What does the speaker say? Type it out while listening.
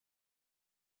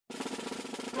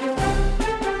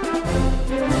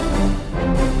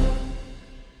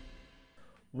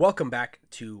Welcome back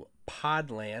to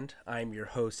Podland. I'm your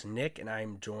host, Nick, and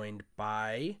I'm joined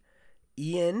by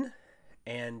Ian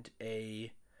and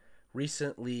a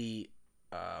recently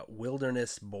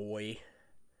wilderness boy,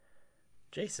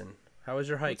 Jason. How was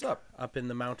your hike? What's up? Up in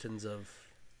the mountains of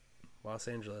Los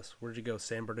Angeles. Where'd you go?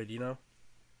 San Bernardino?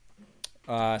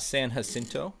 San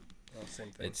Jacinto. Oh, same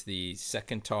thing. It's the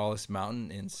second tallest mountain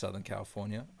in Southern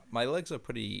California. My legs are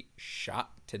pretty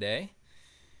shot today.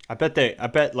 I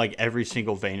bet like every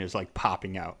single vein is like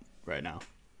popping out right now.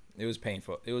 It was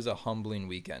painful. It was a humbling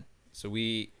weekend. So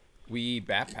we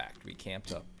backpacked. We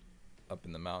camped up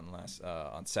in the mountain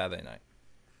on Saturday night.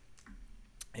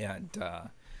 And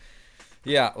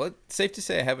well, it's safe to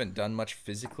say I haven't done much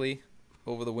physically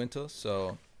over the winter,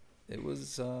 so it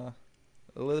was a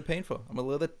little painful. I'm a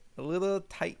little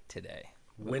tight today.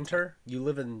 Winter? You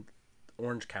live in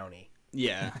Orange County.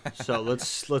 Yeah. So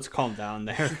let's calm down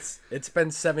there. It's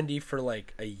been 70 for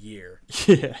like a year.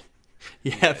 Yeah.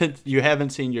 You haven't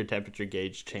seen your temperature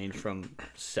gauge change from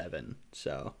 7.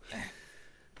 So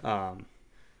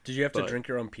Did you have to drink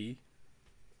your own pee?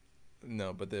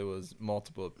 No, but there was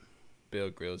multiple Bear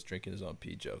Grylls drinking his own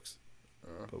pee jokes.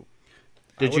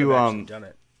 Did I you would've actually done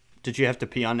it. Did you have to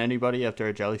pee on anybody after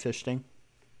a jellyfish sting?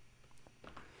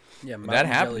 Yeah, That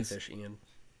happens. jellyfish, Ian.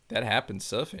 That happens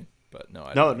surfing, but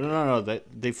no. No.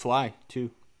 They fly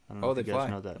too. I don't know if They you guys fly.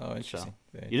 know that. Oh, interesting.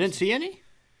 So. You didn't see any?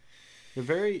 They're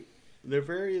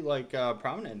very like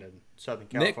prominent in Southern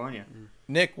California.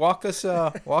 Nick, walk us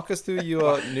through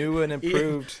your new and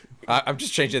improved. I'm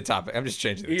just changing the topic.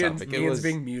 Ian's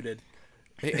being muted.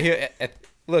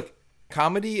 Look,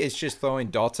 comedy is just throwing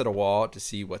darts at a wall to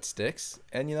see what sticks,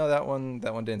 and that one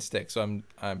didn't stick. So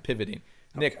I'm pivoting.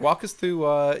 Nick, walk us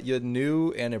through your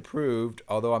new and improved,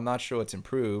 although I'm not sure it's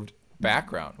improved,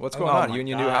 background. What's going on? You in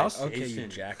your new house? Okay, Jason, you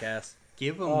jackass.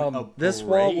 Give them this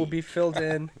wall will be filled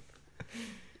in.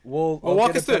 We'll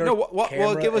walk us through it.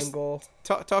 No, give us angle.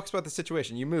 talks about the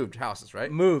situation. You moved houses,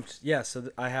 right? Moved. Yeah, so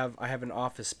I have an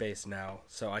office space now,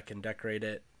 so I can decorate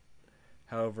it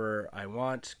however I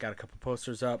want. Got a couple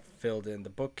posters up, filled in the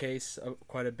bookcase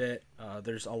quite a bit.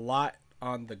 There's a lot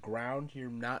on the ground you're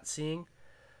not seeing.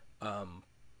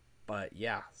 But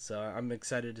yeah, so I'm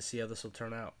excited to see how this will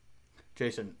turn out.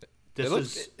 Jason, it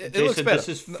looks better. This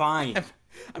is fine.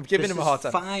 I'm giving him a hard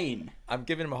time. Fine. I'm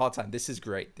giving him a hard time. This is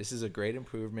great. This is a great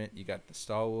improvement. You got the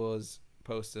Star Wars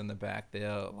poster in the back there.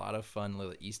 A lot of fun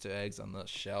little Easter eggs on the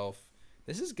shelf.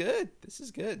 This is good.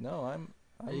 No,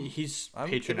 He's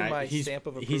giving my stamp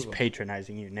of approval. He's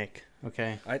patronizing you, Nick.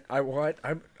 Okay. I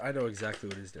know exactly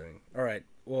what he's doing. All right.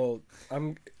 Well,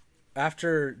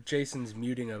 after Jason's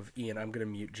muting of Ian, I'm gonna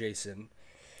mute Jason.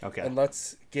 Okay. And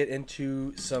let's get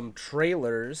into some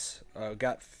trailers.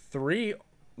 Got 3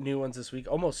 new ones this week,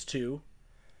 almost 2.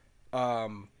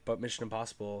 But Mission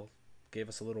Impossible gave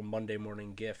us a little Monday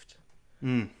morning gift.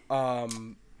 And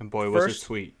boy, was it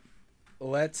sweet.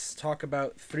 Let's talk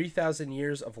about 3,000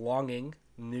 Years of Longing,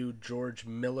 new George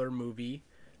Miller movie.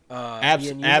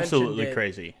 Ian, absolutely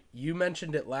crazy. You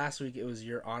mentioned it last week. It was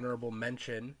your honorable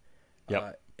mention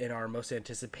in our most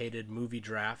anticipated movie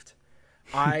draft.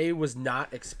 I was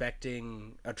not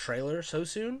expecting a trailer so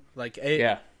soon.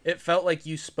 It felt like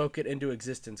you spoke it into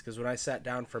existence, because when I sat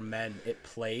down for Men, it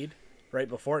played right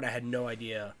before, and I had no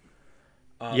idea.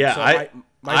 My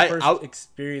first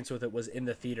experience with it was in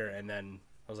the theater, and then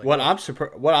I was like,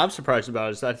 what I'm surprised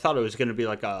about is I thought it was going to be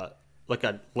like a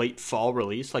late fall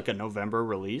release, like a November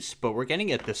release, but we're getting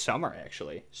it this summer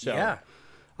actually. So yeah.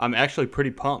 I'm actually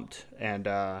pretty pumped, and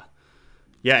I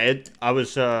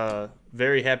was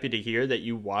very happy to hear that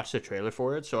you watched the trailer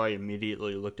for it. So I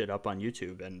immediately looked it up on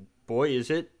YouTube, and boy, is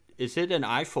it an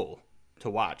eyeful to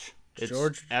watch.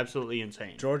 It's absolutely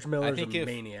insane. George Miller's a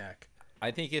maniac.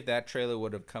 I think if that trailer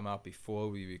would have come out before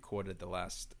we recorded the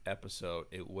last episode,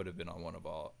 it would have been on one of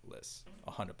our lists,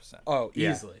 100%. Oh,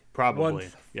 easily, probably,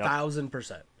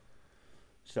 1,000%.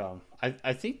 So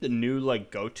I think the new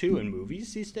go-to in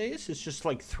movies these days is just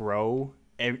throw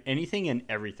anything and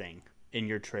everything in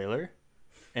your trailer,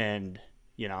 and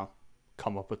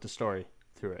come up with the story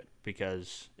through it,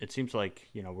 because it seems like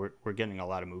we're getting a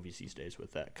lot of movies these days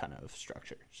with that kind of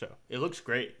structure. So it looks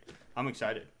great. I'm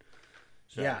excited.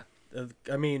 So. Yeah.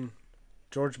 I mean,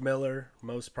 George Miller,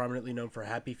 most prominently known for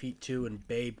Happy Feet 2 and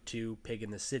Babe 2, Pig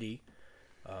in the City.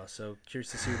 So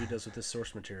curious to see what he does with this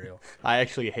source material. I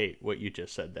actually hate what you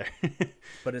just said there.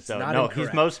 But it's not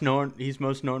incorrect. He's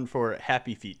most known for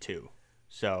Happy Feet 2.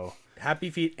 So Happy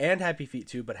Feet and Happy Feet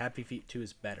 2, but Happy Feet 2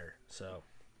 is better. So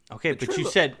okay, but you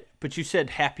said But you said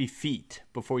Happy Feet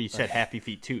before you said Happy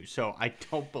Feet 2, so I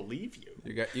don't believe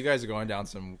you. You guys are going down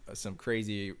some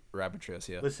crazy rabbit trails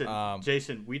here. Listen,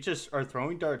 Jason, we just are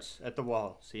throwing darts at the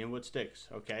wall, seeing what sticks.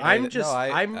 Okay. I'm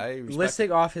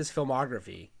listing off his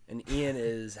filmography, and Ian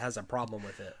has a problem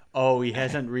with it. Oh, he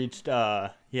hasn't reached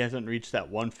that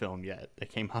one film yet that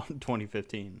came out in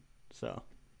 2015. So,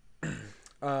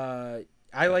 I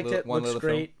liked it. Looks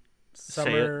great.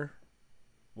 Summer.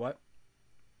 What?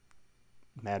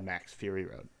 Mad Max Fury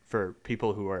Road. For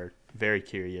people who are very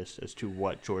curious as to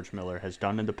what George Miller has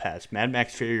done in the past, Mad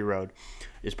Max Fury Road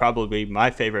is probably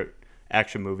my favorite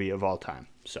action movie of all time.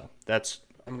 So that's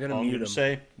I'm going to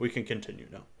say. We can continue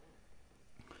now.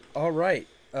 All right.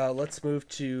 Let's move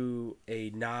to a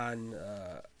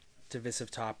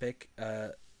non-divisive topic.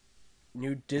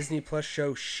 New Disney Plus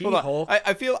show She-Hulk.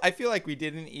 I feel like we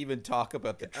didn't even talk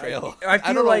about the trailer.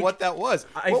 I don't know what that was.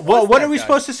 What are we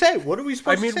supposed to say? What are we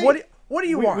supposed to say? What do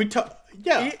you want?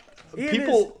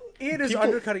 Ian is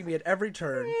undercutting me at every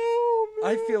turn.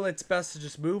 I feel it's best to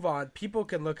just move on. People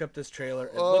can look up this trailer.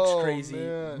 It looks crazy.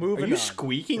 Moving on. Are you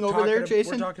squeaking over there,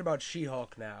 Jason? We're talking about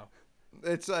She-Hulk now.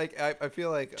 It's like I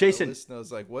feel like Jason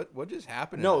listeners like what just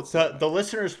happened? No, the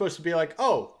listener is supposed to be like,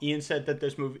 oh, Ian said that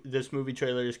this movie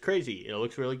trailer is crazy. It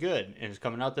looks really good and it's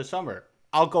coming out this summer.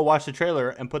 I'll go watch the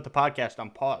trailer and put the podcast on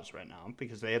pause right now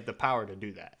because they have the power to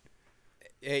do that.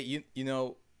 Hey, you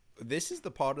know, this is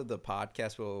the part of the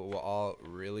podcast where we're all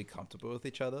really comfortable with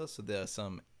each other. So there's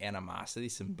some animosity,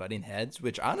 some butting heads,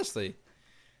 which honestly,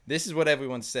 this is what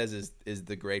everyone says is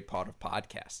the great part of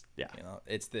podcasts. Yeah, you know,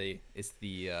 it's the.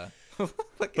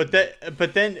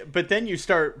 but then you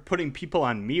start putting people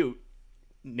on mute,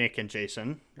 Nick and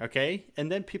Jason. Okay,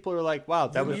 and then people are like, "Wow,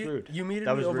 that was rude." You muted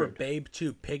me over rude. Babe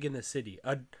 2, Pig in the City,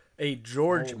 a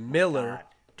George Miller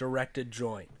directed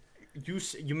joint.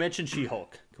 You mentioned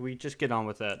She-Hulk. Can we just get on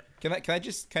with that? Can I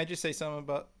just say something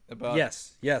about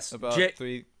yes about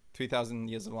 3,000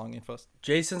 years of longing first?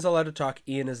 Jason's allowed to talk.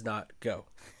 Ian is not. Go.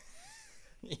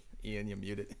 Ian, you're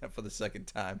muted for the second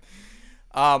time.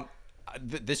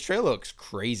 This trailer looks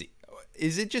crazy.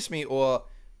 Is it just me, or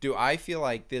do I feel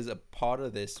like there's a part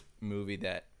of this movie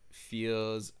that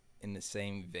feels in the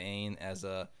same vein as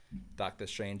a Doctor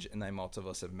Strange and the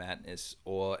Multiverse of Madness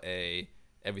or a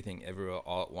Everything Everywhere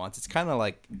All at Once? It's kind of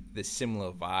like this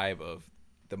similar vibe of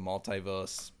the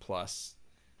multiverse plus.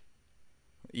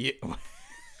 Yeah.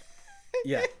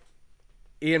 Yeah.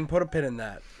 Ian, put a pin in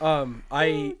that.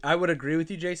 I would agree with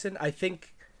you, Jason. I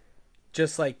think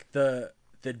just like the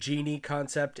genie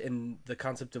concept and the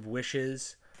concept of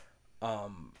wishes,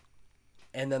 and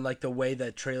then like the way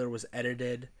the trailer was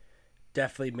edited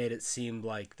definitely made it seem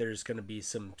like there's going to be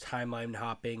some timeline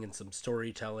hopping and some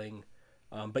storytelling.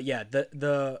 But yeah,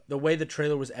 the way the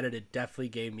trailer was edited definitely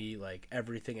gave me like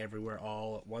Everything Everywhere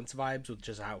All at Once vibes with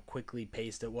just how quickly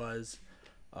paced it was.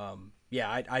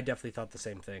 Yeah, I definitely thought the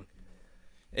same thing.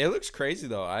 It looks crazy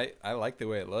though. I like the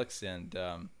way it looks, and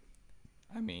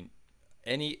I mean,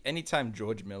 anytime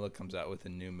George Miller comes out with a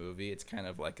new movie, it's kind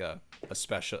of like a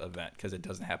special event because it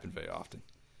doesn't happen very often.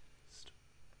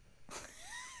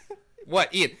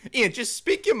 What, Ian? Ian, just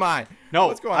speak your mind. No,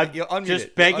 what's going on? I'm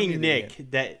just begging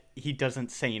Nick that he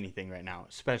doesn't say anything right now,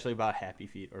 especially about Happy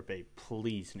Feet or Babe.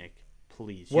 Please, Nick.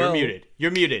 Please.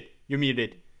 You're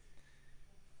muted.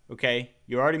 Okay?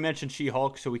 You already mentioned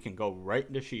She-Hulk, so we can go right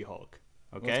into She-Hulk.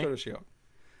 Okay? Let's go to She-Hulk.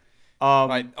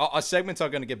 Right, our segments are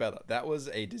going to get better. That was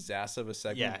a disaster of a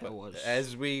segment. Yeah, it was.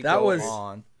 As we go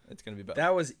on, it's going to be better.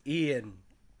 That was Ian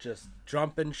just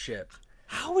jumping ship.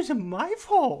 How is it my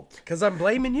fault? Because I'm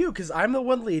blaming you, because I'm the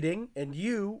one leading, and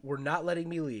you were not letting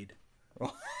me lead.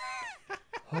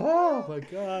 Oh, my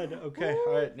God. Okay,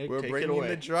 all right, Nick, we're take bringing it away.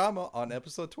 The drama on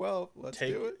episode 12. Let's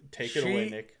do it. Take it away,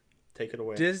 Nick. Take it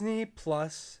away. Disney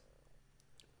Plus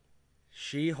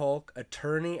She-Hulk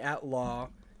Attorney at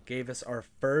Law gave us our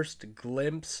first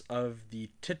glimpse of the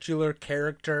titular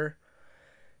character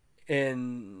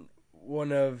in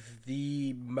one of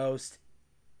the most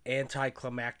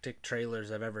anticlimactic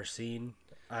trailers I've ever seen.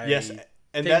 Yes,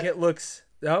 and think it looks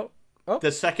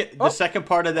the second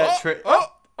part of that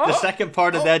the second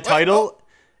part of that title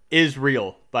is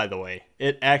real, by the way.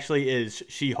 It actually is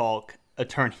She-Hulk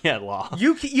Attorney at Law.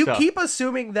 You keep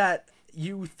assuming that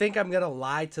you think I'm going to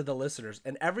lie to the listeners,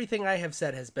 and everything I have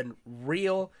said has been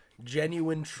real,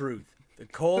 genuine truth, the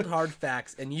cold, hard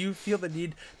facts, and you feel the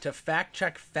need to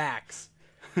fact-check facts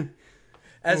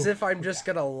as if I'm just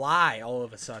going to lie all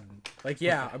of a sudden. Like,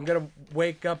 yeah, I'm going to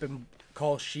wake up and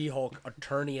call She-Hulk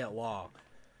Attorney at Law.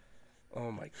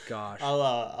 Oh, my gosh.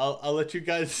 I'll let you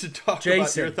guys talk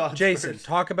about your thoughts Jason, first.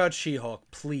 talk about She-Hulk,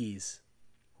 please.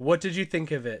 What did you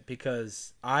think of it?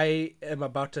 Because I am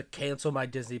about to cancel my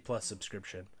Disney Plus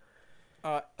subscription.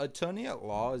 Attorney at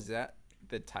Law, is that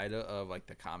the title of like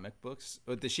the comic books?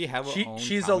 Or does she have her own?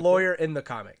 She's a lawyer in the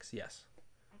comics. Yes.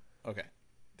 Okay.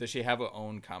 Does she have her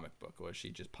own comic book, or does she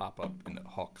just pop up in the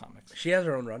Hulk comics? She has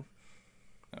her own run.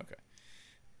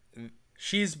 Okay.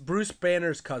 She's Bruce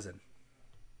Banner's cousin.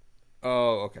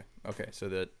 Oh, okay. Okay, so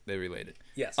that they related.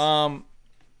 Yes.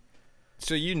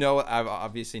 So I've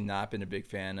obviously not been a big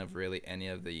fan of really any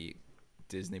of the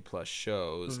Disney Plus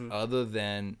shows, other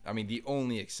than, I mean, the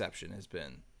only exception has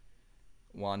been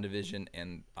WandaVision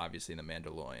and obviously The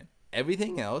Mandalorian.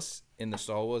 Everything else in the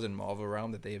Star Wars and Marvel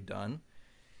realm that they have done,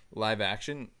 live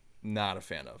action, not a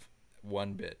fan of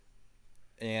one bit.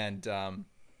 And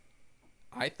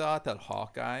I thought that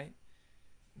Hawkeye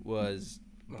was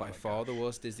by far the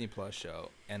worst Disney Plus show,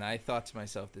 and I thought to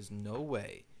myself, there's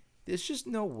just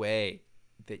no way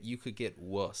that you could get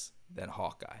worse than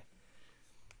Hawkeye.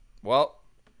 Well,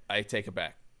 I take it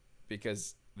back,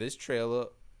 because this trailer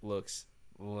looks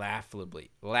laughably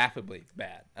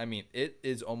bad. I mean, it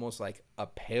is almost like a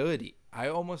parody. I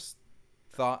almost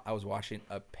thought I was watching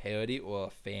a parody or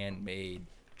a fan-made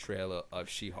trailer of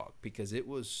She-Hulk, because it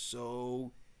was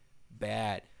so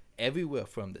bad. Everywhere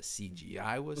from the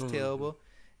CGI was terrible.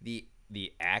 The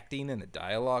acting and the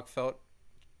dialogue felt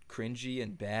cringy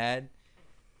and bad.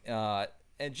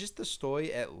 And just the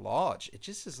story at large, it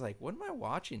just is like, what am I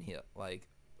watching here? Like,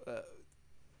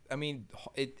 I mean,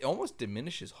 it almost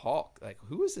diminishes Hulk. Like,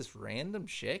 who is this random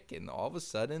chick? And all of a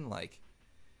sudden, like,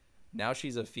 now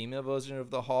she's a female version of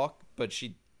the Hulk, but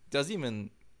she doesn't even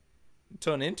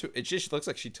turn into it. Just looks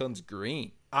like she turns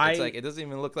green. It's like, it doesn't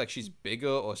even look like she's bigger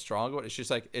or stronger. It's just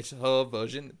like, it's her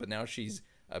version, but now she's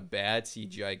a bad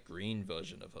CGI green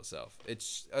version of herself.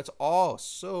 It's all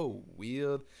so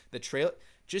weird. The trailer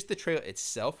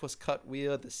itself was cut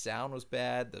weird. The sound was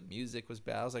bad. The music was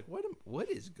bad. I was like, what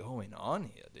is going on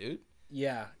here, dude?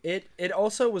 Yeah, it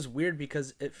also was weird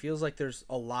because it feels like there's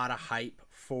a lot of hype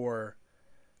for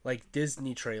like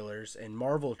Disney trailers and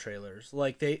Marvel trailers.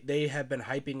 Like they have been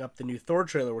hyping up the new Thor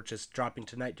trailer, which is dropping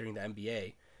tonight during the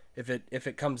NBA. If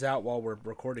it comes out while we're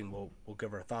recording, we'll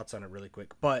give our thoughts on it really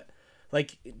quick. But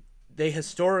like, they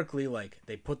historically, like,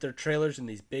 they put their trailers in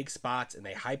these big spots and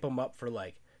they hype them up for,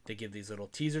 like, they give these little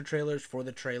teaser trailers for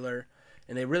the trailer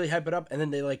and they really hype it up, and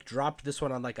then they like dropped this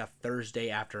one on like a Thursday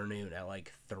afternoon at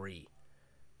like 3.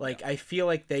 Like, yeah. I feel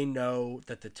like they know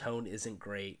that the tone isn't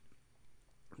great.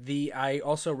 I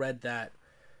also read that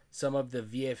some of the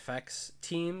VFX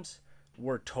teams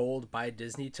were told by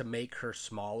Disney to make her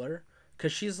smaller,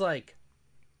 because she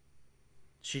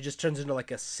just turns into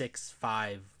like a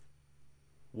 6'5"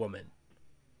 woman.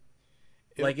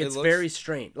 It's very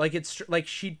strange. Like, it's like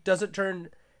she doesn't turn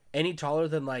any taller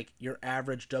than like your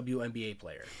average WNBA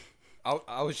player.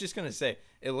 I was just gonna say,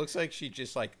 it looks like she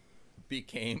just like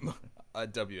became a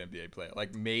WNBA player.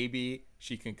 Like, maybe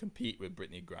she can compete with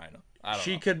Brittany Griner. I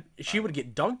don't know. She would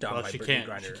get dunked on by Brittany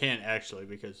Griner. She can't actually,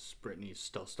 because Brittany's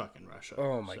still stuck in Russia.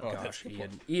 Oh my gosh,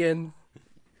 Ian.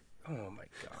 Oh my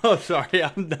god. Oh, sorry,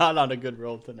 I'm not on a good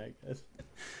roll tonight, guys.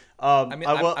 I mean,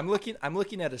 I'm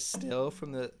looking at a still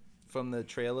from the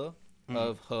trailer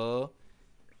of her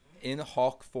in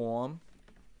Hulk form,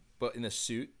 but in a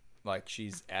suit, like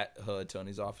she's at her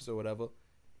attorney's office or whatever,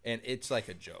 and it's like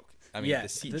a joke. I mean, the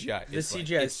CGI,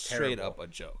 is straight up a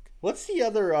joke. What's the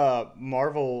other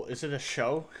Marvel? Is it a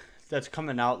show that's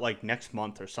coming out like next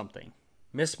month or something?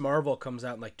 Miss Marvel comes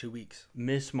out in like 2 weeks.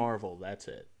 Miss Marvel, that's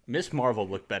it. Miss Marvel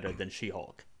looked better than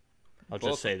She-Hulk. I'll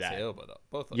just say that.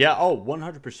 Both. Yeah. Oh,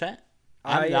 100%.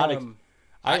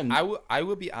 I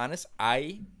will be honest.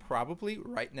 I probably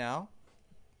right now,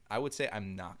 I would say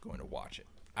I'm not going to watch it.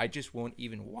 I just won't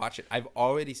even watch it. I've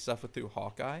already suffered through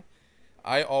Hawkeye.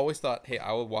 I always thought, hey,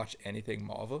 I will watch anything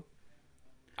Marvel.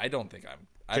 I don't think I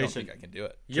can do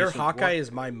it. Your Jason, Hawkeye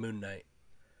is my Moon Knight.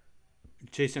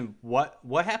 Jason,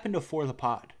 what happened to For the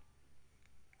Pod?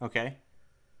 Okay.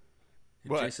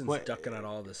 Jason's ducking on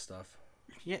all this stuff.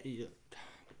 Yeah.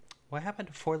 What happened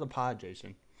to For the Pod,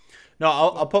 Jason? No,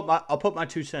 I'll put my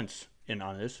 2 cents in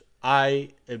on this. I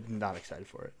am not excited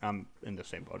for it. I'm in the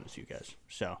same boat as you guys,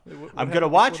 so I'm gonna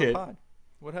watch it.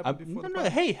 What happened before the pod?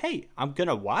 Hey, I'm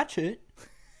gonna watch it.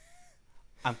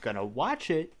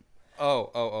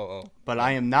 Oh. But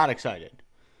I am not excited,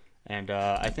 and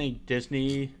I think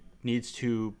Disney needs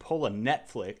to pull a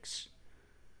Netflix,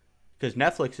 because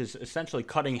Netflix is essentially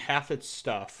cutting half its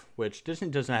stuff, which Disney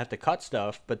doesn't have to cut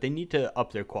stuff, but they need to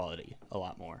up their quality a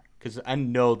lot more, because I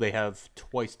know they have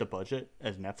twice the budget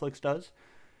as Netflix does,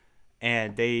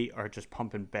 and they are just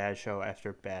pumping bad show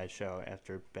after bad show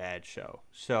after bad show.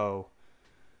 So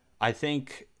I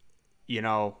think,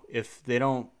 if they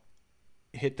don't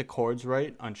hit the chords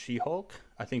right on She-Hulk,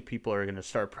 I think people are going to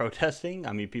start protesting.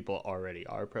 I mean, people already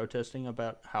are protesting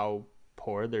about how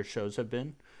poor their shows have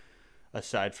been,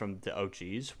 aside from the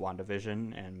OGs,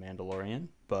 WandaVision and Mandalorian.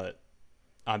 But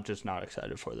I'm just not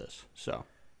excited for this. So,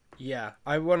 yeah,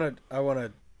 I want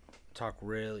to talk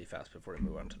really fast before we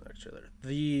move on to the next trailer.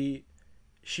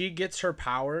 She gets her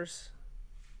powers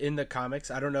in the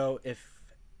comics. I don't know if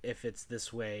it's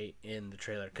this way in the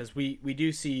trailer, because we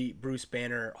do see Bruce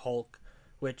Banner Hulk,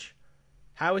 which,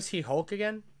 how is he Hulk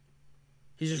again?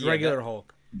 He's just regular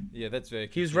Hulk. Yeah, that's very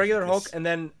confusing. He was regular Hulk, and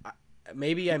then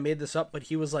maybe I made this up, but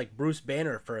he was like Bruce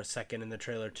Banner for a second in the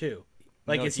trailer too.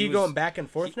 Like, no, is he going back and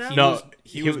forth now?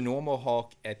 He was normal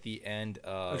Hulk at the end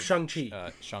of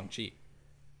Shang-Chi. Shang-Chi.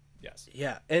 Yes.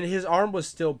 Yeah, and his arm was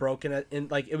still broken.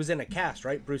 It was in a cast,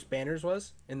 right? Bruce Banner's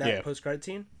was in that post-credit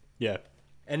scene. Yeah.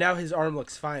 And now his arm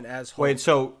looks fine as Hulk. Wait,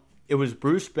 so it was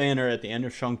Bruce Banner at the end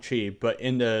of Shang-Chi, but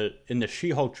in the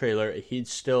She-Hulk trailer,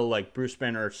 he's still like Bruce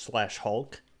Banner /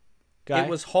 Hulk guy? It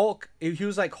was Hulk. He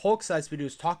was like Hulk size, but he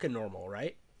was talking normal,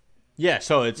 right? Yeah,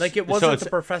 so it's... Like, it wasn't the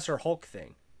Professor Hulk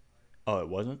thing. Oh, it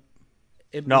wasn't?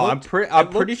 I'm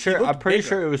pretty sure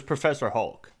it was Professor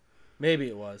Hulk. Maybe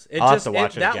it was. I'll have to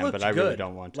watch it again, but I really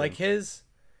don't want to.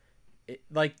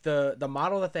 Like the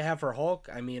model that they have for Hulk,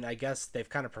 I mean, I guess they've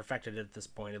kind of perfected it at this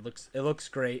point. It looks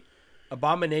great.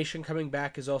 Abomination coming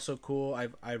back is also cool.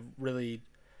 I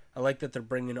like that they're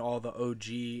bringing all the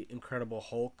OG Incredible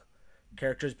Hulk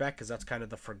characters back, because that's kind of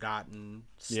the forgotten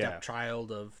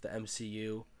stepchild of the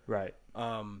MCU. Right.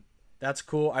 That's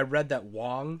cool. I read that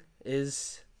Wong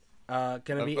is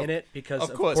gonna be in it, because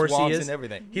of course Wong's he is. In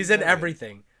everything. He's in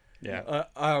everything. Yeah.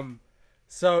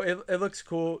 So it looks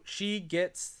cool. She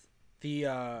gets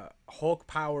the Hulk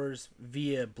powers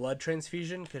via blood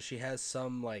transfusion, because she has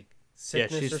some like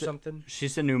sickness or something.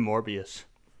 She's the new Morbius.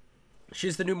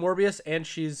 She's the new Morbius, and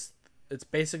it's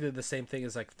basically the same thing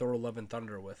as like Thor: Love and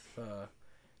Thunder, with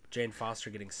Jane Foster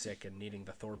getting sick and needing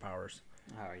the Thor powers.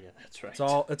 Oh yeah, that's right.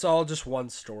 It's all just one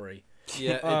story.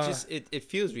 Yeah, it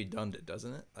feels redundant,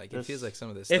 doesn't it? Like, it feels like some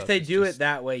of this stuff. If they do it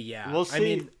that way, yeah. We'll see. I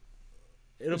mean,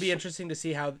 it'll be interesting to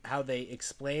see how they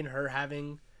explain her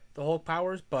having the Hulk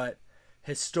powers, but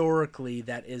historically,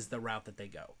 that is the route that they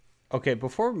go. Okay,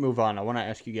 before we move on, I want to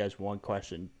ask you guys one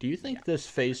question. Do you think this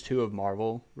Phase 2 of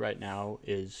Marvel right now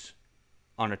is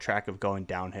on a track of going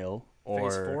downhill?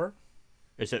 Or Phase 4?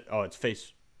 Is it? Oh, it's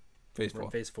Phase 4.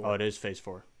 Phase 4. Oh, it is Phase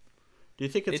 4. Do you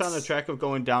think it's on the track of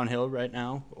going downhill right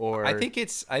now, or I think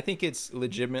it's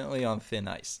legitimately on thin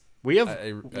ice. We have. I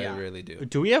really do.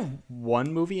 Do we have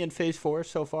one movie in Phase 4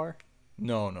 so far?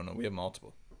 No. We have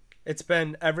multiple. It's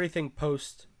been everything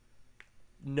post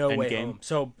No Way Home.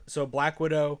 So Black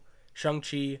Widow,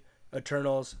 Shang-Chi,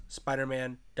 Eternals,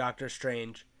 Spider-Man, Doctor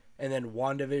Strange, and then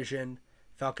WandaVision,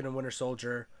 Falcon and Winter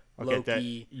Soldier,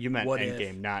 Loki. You meant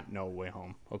Endgame, not No Way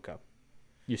Home. Okay.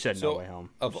 You said No Way Home.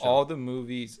 All the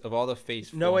movies, of all the Phase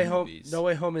 4 movies... No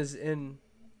Way Home is in...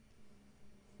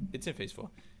 It's in Phase 4.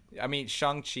 I mean,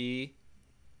 Shang-Chi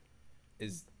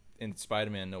is in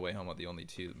Spider-Man, No Way Home are the only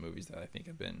two movies that I think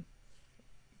have been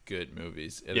good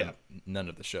movies. None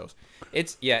of the shows.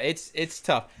 It's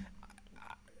tough.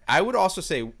 I would also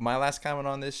say my last comment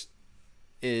on this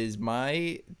is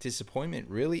my disappointment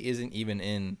really isn't even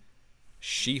in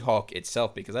She-Hulk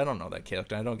itself, because I don't know that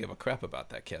character. I don't give a crap about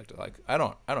that character. Like, I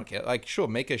don't care. Like, sure,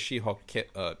 make a She-Hulk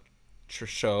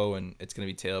show and it's gonna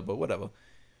be tailored, but whatever.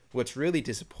 What's really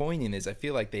disappointing is I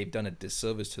feel like they've done a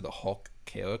disservice to the Hulk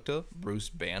character, Bruce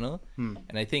Banner,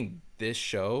 and I think this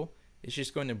show is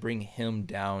just going to bring him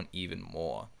down even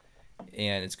more,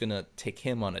 and it's gonna take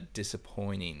him on a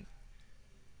disappointing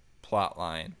plot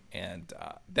line, and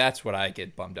that's what I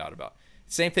get bummed out about.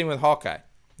 Same thing with Hawkeye.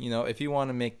 You know, if you want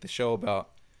to make the show about,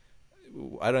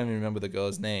 I don't even remember the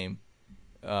girl's name,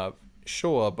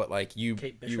 sure, but like you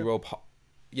rope,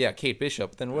 Kate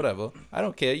Bishop, then whatever. I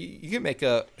don't care. You can make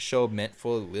a show meant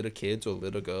for little kids or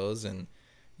little girls, and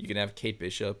you can have Kate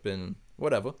Bishop and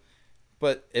whatever.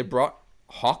 But it brought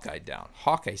Hawkeye down.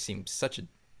 Hawkeye seemed such a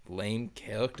lame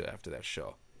character after that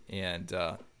show, and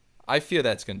I fear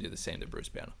that's going to do the same to Bruce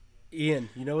Banner. Ian,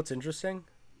 you know what's interesting?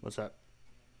 What's that?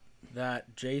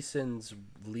 That Jason's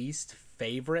least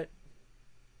favorite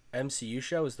MCU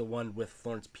show is the one with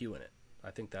Florence Pugh in it. I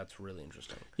think that's really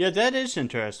interesting. Yeah, that is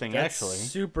interesting, actually.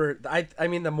 Super. I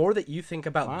mean, the more that you think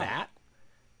about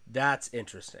that's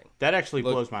interesting. That actually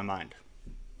blows my mind.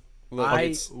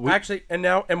 Actually, and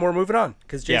we're moving on,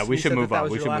 because Jason, we should move on.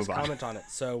 That was your last comment on it,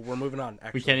 so we're moving on.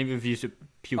 Actually, we can't even view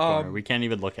Pew Corner. We can't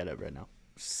even look at it right now.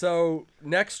 So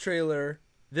next trailer.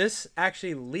 This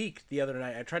actually leaked the other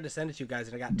night. I tried to send it to you guys,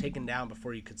 and it got taken down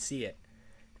before you could see it.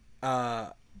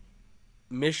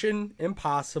 Mission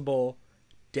Impossible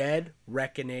Dead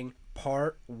Reckoning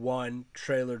Part 1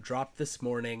 trailer dropped this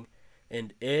morning,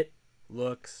 and it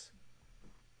looks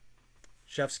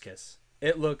chef's kiss.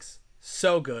 It looks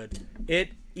so good.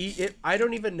 It I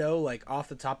don't even know, like, off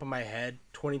the top of my head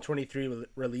 2023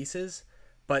 releases,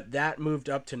 but that moved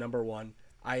up to number 1.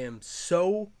 I am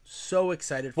so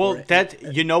excited for it. Well,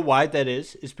 you know why that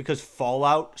is? Is because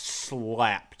Fallout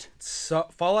slapped. So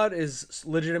Fallout is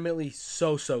legitimately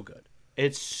so good.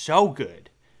 It's so good.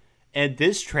 And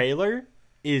this trailer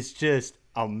is just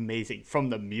amazing. From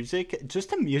the music, just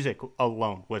the music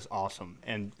alone was awesome.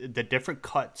 And the different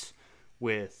cuts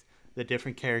with the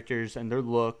different characters and their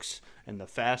looks and the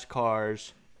fast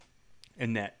cars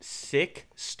and that sick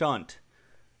stunt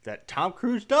that Tom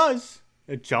Cruise does,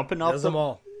 jumping off them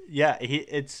all. Yeah,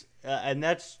 and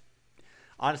that's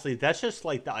honestly, that's just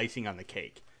like the icing on the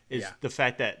cake is the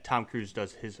fact that Tom Cruise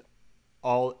does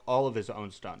all of his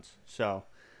own stunts. So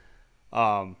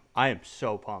I am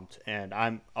so pumped, and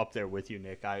I'm up there with you,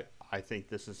 Nick. I think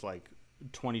this is like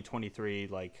 2023,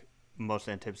 like most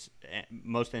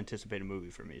anticipated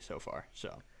movie for me so far.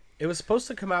 So it was supposed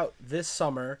to come out this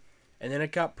summer, and then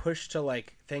it got pushed to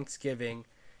like Thanksgiving,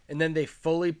 and then they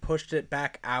fully pushed it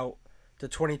back out to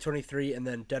 2023, and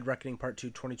then Dead Reckoning Part 2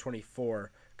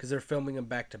 2024 because they're filming them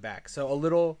back to back. So a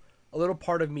little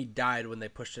part of me died when they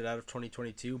pushed it out of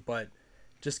 2022, but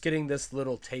just getting this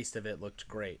little taste of it looked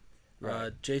great.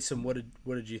 Right. Jason, what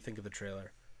did you think of the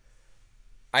trailer?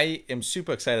 I am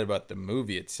super excited about the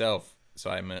movie itself. So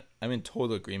I'm in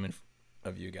total agreement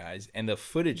of you guys, and the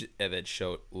footage that it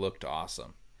showed looked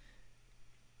awesome.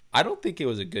 I don't think it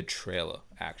was a good trailer,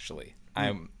 actually.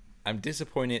 I'm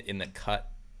disappointed in the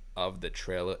cut of the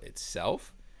trailer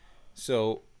itself.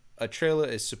 So a trailer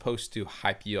is supposed to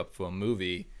hype you up for a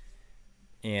movie,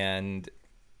 and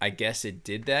I guess it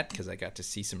did that because I got to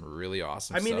see some really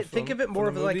awesome stuff. I mean, think of it more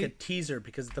of like a teaser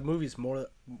because the movie's more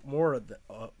of the,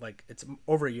 like it's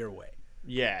over a year away.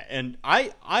 Yeah, and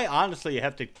I honestly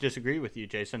have to disagree with you,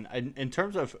 Jason. In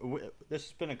terms of, this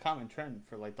has been a common trend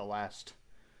for like the last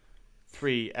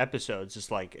 3 episodes.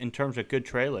 It's like, in terms of good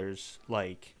trailers,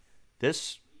 like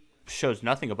this shows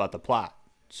nothing about the plot.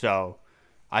 So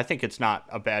I think it's not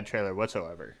a bad trailer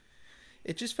whatsoever.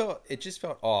 It just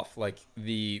felt off. Like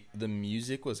the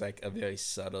music was like a very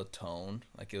subtle tone.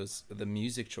 Like the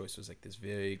music choice was like this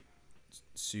very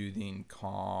soothing,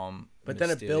 calm, but then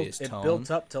it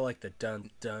built up to like the dun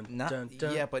dun dun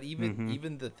dun. Yeah, but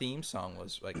even the theme song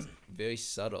was like very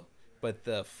subtle. But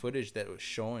the footage that was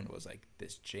showing was like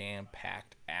this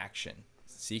jam-packed action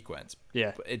sequence.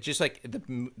 Yeah, but it just like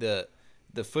the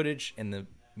footage and the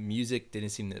music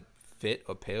didn't seem to fit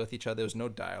or pair with each other. There was no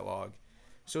dialogue,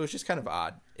 so it was just kind of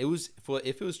odd.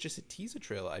 If it was just a teaser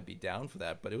trailer, I'd be down for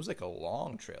that. But it was like a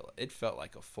long trailer. It felt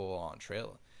like a full-on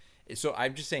trailer. So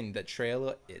I'm just saying the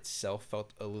trailer itself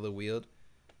felt a little weird,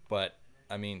 but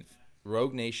I mean,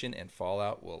 Rogue Nation and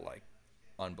Fallout were like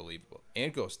unbelievable,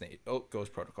 and Ghost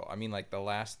Protocol. I mean, like the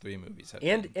last 3 movies have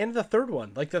and the third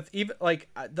one, like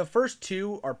the first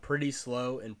 2 are pretty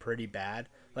slow and pretty bad.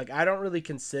 Like I don't really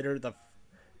consider the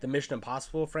Mission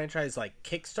Impossible franchise like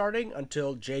kickstarting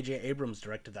until J.J. Abrams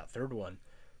directed that third one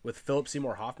with Philip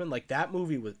Seymour Hoffman. Like that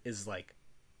movie is like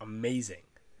amazing.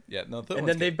 Yeah, no. And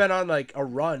then they've been on like a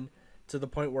run to the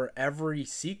point where every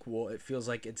sequel, it feels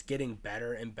like it's getting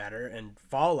better and better. And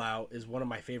Fallout is one of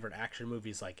my favorite action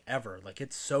movies like ever. Like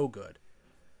it's so good.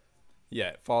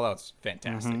 Yeah, Fallout's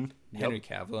fantastic. Mm-hmm. Henry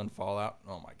Cavill in Fallout.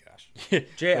 Oh my gosh.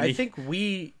 Jay, I think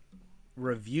we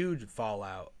reviewed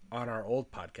Fallout on our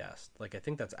old podcast. Like I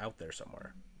think that's out there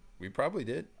somewhere. We probably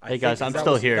did. Hey guys, I'm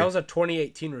still here. That was a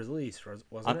 2018 release,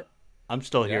 wasn't it? I'm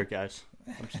still here, guys.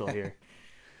 I'm still here.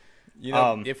 You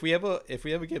know, if we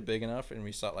ever get big enough and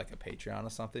we start like a Patreon or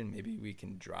something, maybe we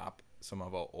can drop some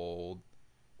of our old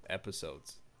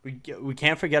episodes. We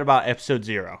can't forget about episode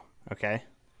 0, okay?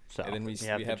 So and then we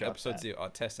have episode 0, our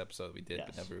test episode we did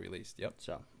but never released. Yep.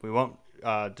 So we won't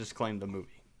disclaim the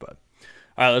movie, but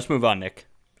all right, let's move on, Nick.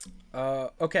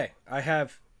 Okay, I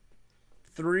have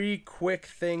 3 quick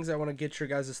things I want to get your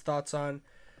guys' thoughts on,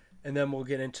 and then we'll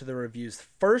get into the reviews.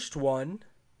 First one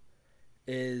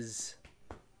is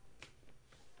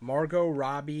Margot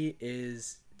Robbie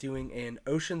is doing an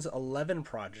Ocean's 11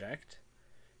 project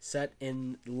set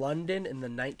in London in the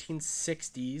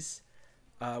 1960s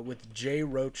with Jay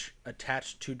Roach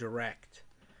attached to direct.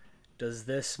 Does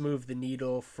this move the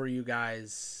needle for you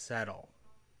guys at all?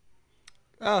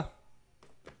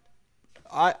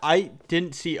 I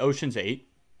didn't see Ocean's 8.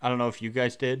 I don't know if you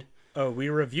guys did. Oh, we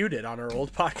reviewed it on our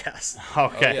old podcast.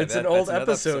 Okay. It's an old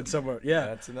episode somewhere. Yeah.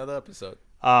 That's another episode.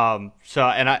 So,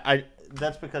 and I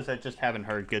that's because I just haven't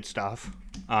heard good stuff.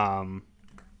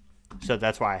 So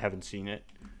that's why I haven't seen it.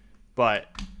 But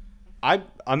I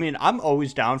mean, I'm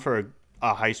always down for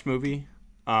a heist movie,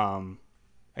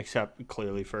 except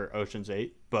clearly for Ocean's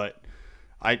 8. But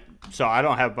I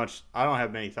don't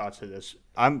have many thoughts to this.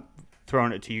 I'm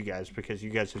throwing it to you guys because you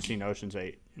guys have seen Ocean's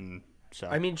 8, and so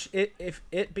I mean, if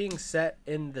it being set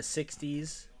in the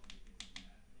 60s.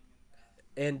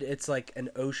 And it's like an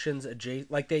Ocean's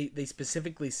adjacent. Like they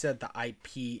specifically said the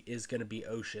IP is going to be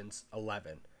Ocean's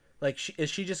 11. Like, is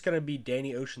she just going to be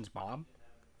Danny Ocean's mom?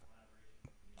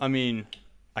 I mean,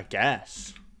 I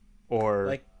guess. Or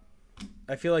like,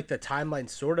 I feel like the timeline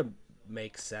sort of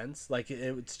makes sense. Like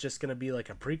it's just going to be like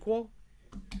a prequel.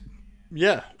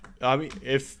 Yeah, I mean,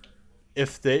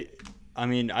 if they, I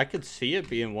mean, I could see it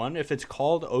being one. If it's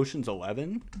called Ocean's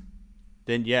 11,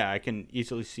 then yeah, I can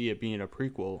easily see it being a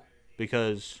prequel.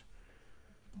 Because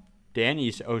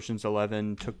Danny's Ocean's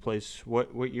 11 took place.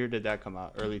 What year did that come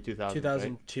out? Early 2000.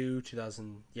 2002,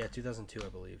 right? 2002, I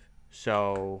believe.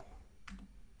 So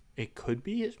it could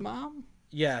be his mom.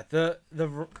 Yeah, the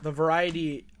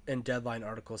Variety and Deadline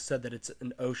article said that it's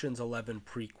an Ocean's 11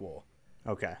 prequel.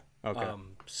 Okay.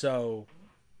 So,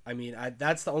 I mean,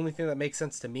 that's the only thing that makes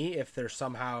sense to me. If there's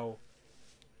somehow,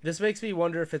 this makes me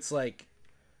wonder if it's like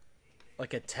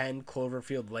a 10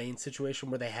 Cloverfield Lane situation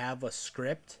where they have a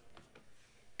script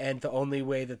and the only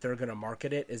way that they're going to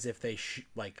market it is if they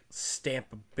stamp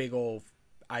a big old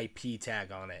IP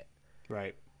tag on it.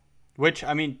 Right. Which,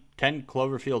 I mean, 10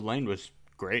 Cloverfield Lane was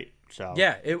great. So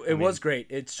yeah, it was great.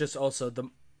 It's just also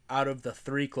out of the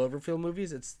 3 Cloverfield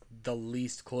movies, it's the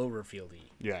least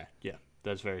Cloverfield-y. Yeah,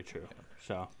 that's very true. Yeah.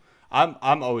 So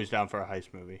I'm always down for a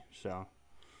heist movie. So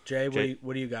Jay,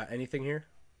 what do you got? Anything here?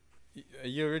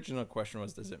 Your original question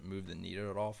was, does it move the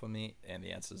needle at all for me? And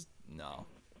the answer is no.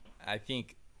 I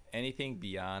think anything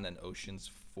beyond an Ocean's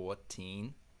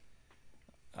 14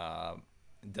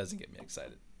 doesn't get me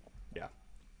excited. Yeah,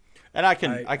 and I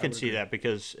can see that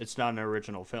because it's not an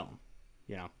original film,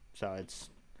 so it's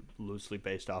loosely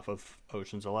based off of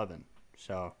Ocean's 11.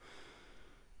 So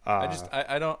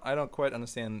I don't quite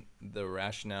understand the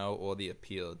rationale or the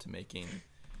appeal to making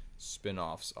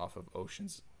spin-offs off of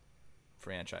Ocean's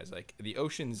franchise. Like, the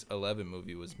Ocean's 11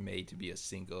 movie was made to be a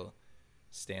single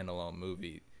standalone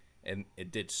movie, and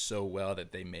it did so well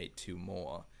that they made 2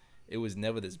 more. It was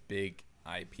never this big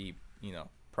IP,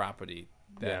 property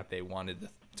that they wanted to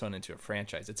turn into a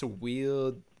franchise. It's a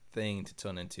weird thing to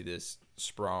turn into this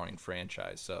sprawling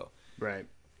franchise. So right,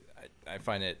 I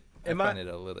find it a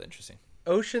little interesting.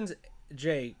 Ocean's,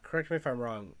 Jay, correct me if I'm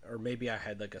wrong, or maybe I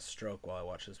had like a stroke while I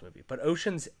watched this movie, but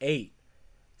Ocean's 8,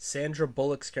 Sandra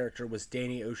Bullock's character was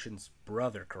Danny Ocean's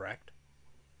brother, correct?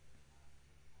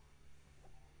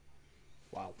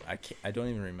 Wow, I don't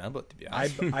even remember it, to be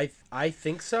honest. I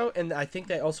think so, and I think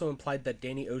they also implied that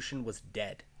Danny Ocean was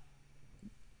dead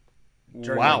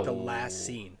during the last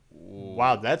scene.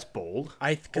 Wow, that's bold.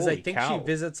 Because I think she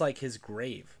visits like his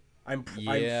grave. I'm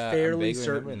fairly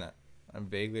certain. I'm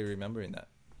vaguely remembering that.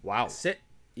 Wow.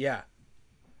 Yeah.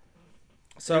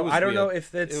 So I don't know if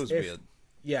that's. It was weird.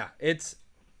 Yeah, it's.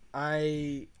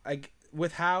 I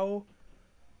with how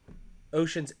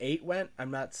Ocean's 8 went,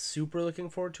 I'm not super looking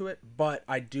forward to it, but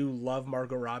I do love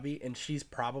Margot Robbie, and she's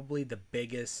probably the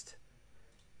biggest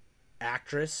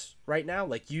actress right now.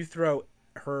 Like, you throw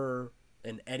her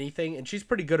in anything, and she's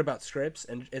pretty good about scripts,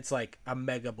 and it's like a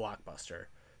mega blockbuster.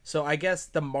 So I guess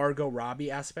the Margot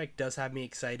Robbie aspect does have me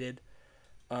excited.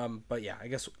 But yeah, I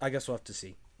guess we'll have to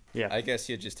see. Yeah, I guess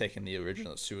you're just taking the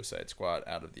original Suicide Squad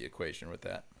out of the equation with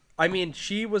that. I mean,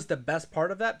 she was the best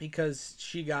part of that because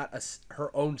she got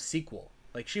her own sequel.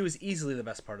 Like, she was easily the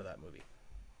best part of that movie.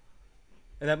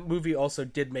 And that movie also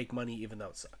did make money even though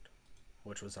it sucked,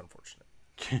 which was unfortunate.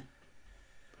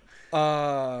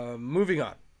 Moving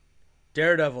on.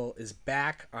 Daredevil is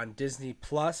back on Disney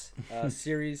Plus.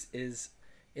 Series is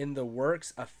in the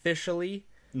works officially.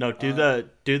 No, do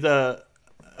the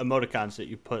emoticons that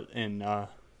you put in our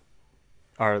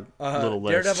little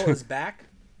list. Daredevil is back,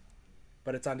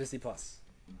 but it's on Disney Plus.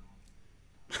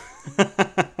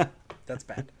 That's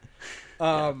bad.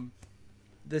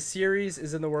 The series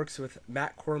is in the works with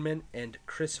Matt Corman and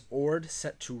Chris Ord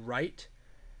set to write.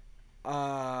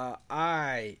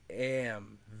 I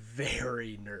am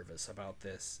very nervous about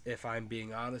this, if I'm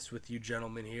being honest with you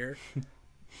gentlemen here.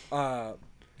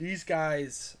 These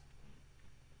guys'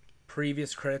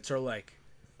 previous credits are like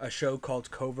a show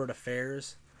called Covert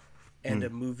Affairs and a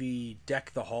movie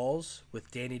Deck the Halls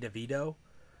with Danny DeVito.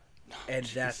 And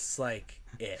that's like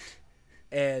it.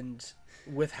 And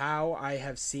with how I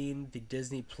have seen the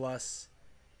Disney Plus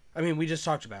I mean, we just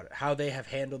talked about it, how they have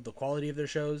handled the quality of their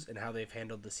shows and how they've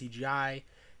handled the CGI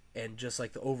and just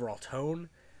like the overall tone.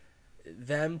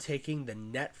 Them taking the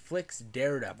Netflix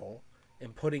Daredevil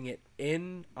and putting it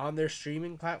on their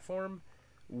streaming platform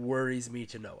worries me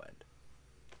to no end.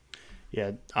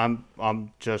 Yeah, I'm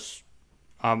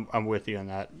with you on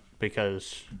that,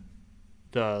 because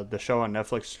the show on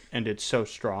Netflix ended so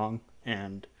strong,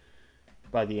 and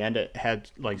by the end it had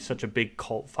like such a big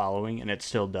cult following, and it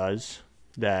still does,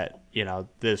 that, you know,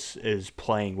 this is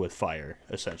playing with fire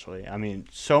essentially. I mean,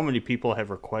 so many people have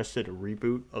requested a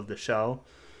reboot of the show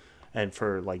and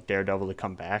for like Daredevil to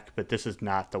come back, but this is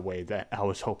not the way that I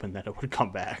was hoping that it would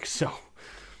come back. So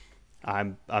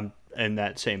I'm in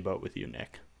that same boat with you,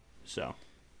 Nick. So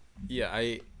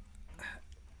yeah,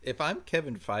 if I'm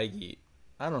Kevin Feige,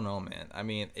 I don't know, man. I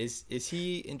mean, is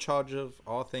he in charge of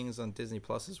all things on Disney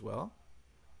Plus as well?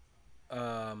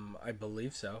 I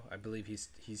believe so. I believe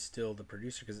he's still the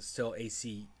producer, because it's still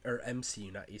AC or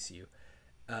MCU, not ECU.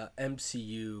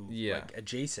 MCU, like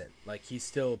adjacent. Like, he's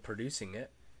still producing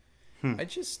it. I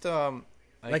just I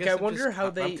wonder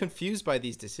how I'm confused by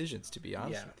these decisions, to be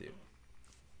honest with you.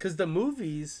 Because the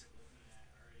movies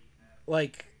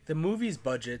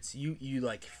budgets, you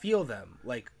like feel them.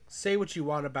 Like, say what you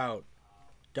want about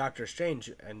Doctor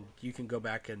Strange, and you can go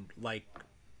back and like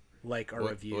our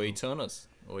review.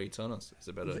 Or Eternals is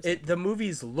a better. The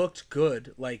movies looked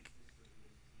good. Like,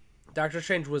 Doctor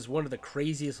Strange was one of the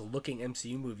craziest looking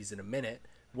MCU movies in a minute.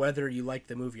 Whether you like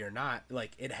the movie or not,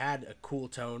 like, it had a cool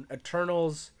tone.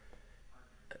 Eternals,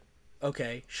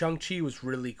 okay. Shang-Chi was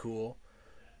really cool.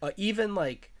 Even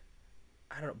like,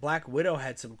 I don't know, Black Widow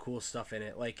had some cool stuff in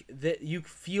it. Like, that you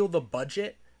feel the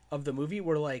budget of the movie.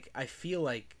 Where like, I feel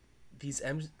like the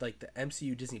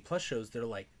MCU Disney Plus shows, they're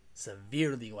like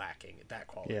severely lacking at that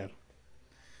quality. Yeah.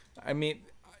 I mean,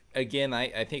 again,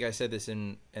 I think I said this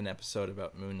in an episode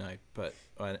about Moon Knight, but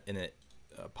in an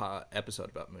episode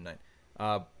about Moon Knight.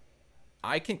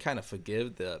 I can kind of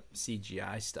forgive the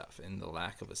CGI stuff and the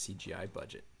lack of a CGI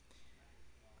budget.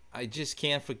 I just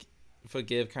can't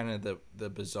forgive kind of the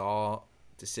bizarre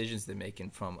decisions they're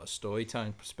making from a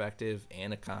storytelling perspective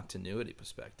and a continuity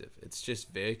perspective. It's just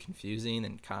very confusing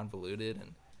and convoluted,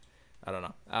 and I don't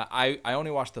know. I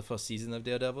only watched the first season of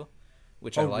Daredevil,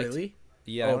 which I liked. Really?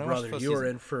 Yeah. Oh, brother, you were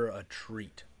in for a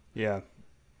treat. Yeah.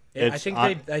 I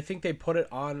think they put it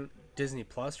on Disney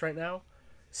Plus right now.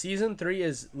 Season 3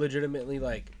 is legitimately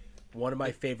like one of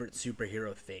my favorite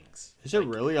superhero things. Is it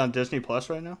really on Disney Plus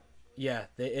right now? Yeah,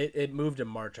 it moved in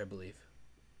March, I believe.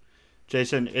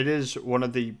 Jason, it is one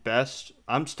of the best.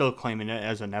 I'm still claiming it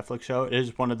as a Netflix show. It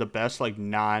is one of the best like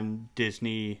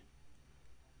non-Disney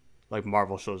like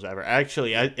Marvel shows ever.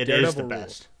 Actually, it is the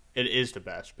best. It is the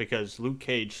best, because Luke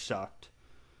Cage sucked,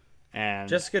 and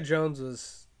Jessica Jones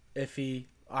was iffy.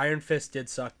 Iron Fist did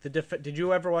suck. Did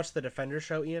you ever watch the Defender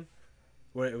show, Ian?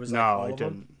 Where it was like all of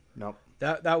them? Nope.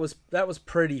 That was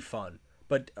pretty fun,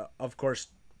 but of course,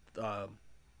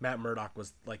 Matt Murdock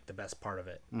was like the best part of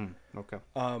it. Okay.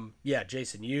 Yeah,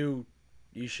 Jason, you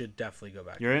should definitely go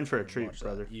back. You're in for a treat,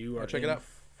 brother. You are check it out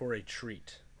for a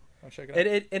treat. I'll check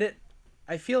it out.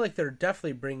 I feel like they're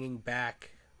definitely bringing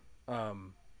back.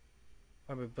 I'm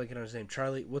blanking on his name.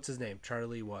 Charlie. What's his name?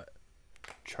 Charlie what?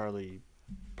 Charlie.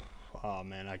 Oh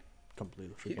man, I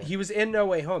completely forget. He was in No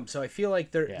Way Home, so I feel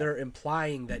like they're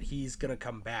implying that he's gonna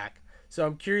come back. So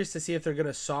I'm curious to see if they're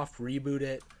gonna soft reboot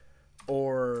it,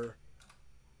 or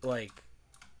like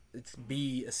it's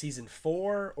be a season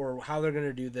 4, or how they're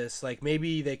gonna do this. Like,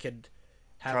 maybe they could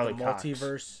have Charlie the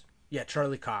multiverse. Cox. Yeah,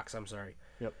 Charlie Cox. I'm sorry.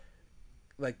 Yep.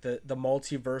 Like the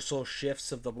multiversal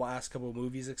shifts of the last couple of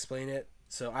movies explain it.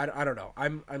 So I don't know.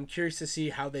 I'm curious to see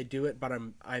how they do it, but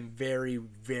I'm very,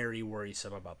 very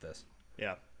worrisome about this.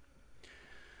 Yeah.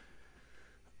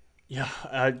 Yeah.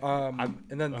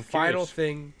 And then the final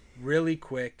thing, really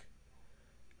quick.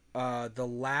 The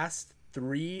last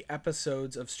 3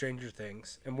 episodes of Stranger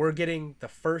Things, and we're getting the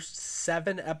first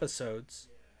 7 episodes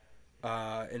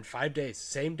in 5 days,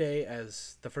 same day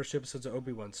as the first 2 episodes of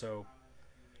Obi-Wan. So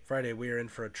Friday, we are in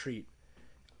for a treat.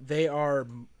 They are,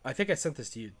 I think I sent this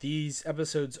to you. These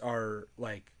episodes are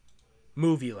like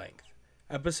movie length.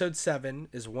 Episode 7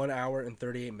 is 1 hour and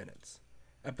 38 minutes.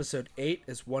 Episode 8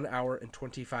 is 1 hour and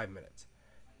 25 minutes.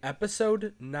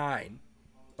 Episode 9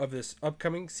 of this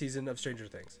upcoming season of Stranger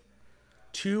Things,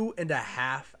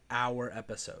 2.5 hour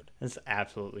episode. That's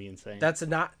absolutely insane. That's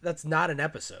not an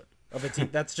episode of a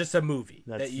TV. That's just a movie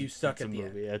that you stuck at the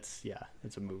end.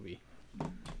 It's a movie.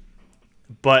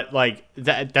 But like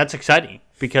that's exciting,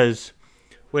 because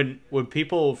when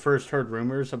people first heard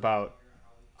rumors about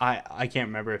I can't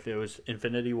remember if it was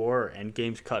Infinity War or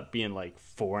Endgame's cut being like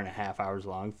 4.5 hours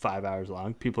long, 5 hours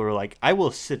long. People were like, I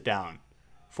will sit down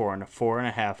for a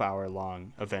 4.5 hour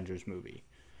long Avengers movie.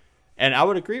 And I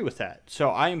would agree with that. So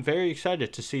I am very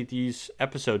excited to see these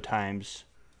episode times.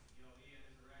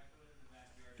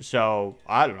 So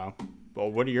I don't know.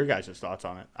 Well, what are your guys' thoughts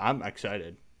on it? I'm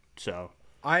excited. So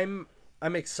I'm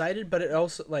excited, but it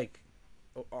also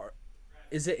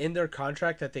is it in their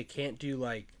contract that they can't do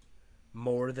like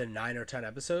more than 9 or 10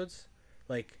 episodes?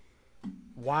 Like,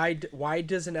 why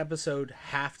does an episode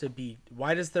have to be?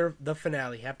 Why does the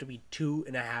finale have to be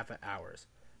 2.5 hours?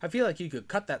 I feel like you could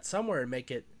cut that somewhere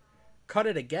and cut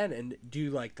it again and do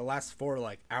like the last 4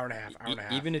 like hour and a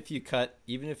half. Even if you cut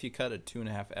a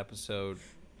 2.5 episode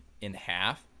in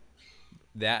half,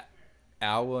 that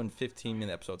hour and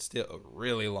 15-minute episode still a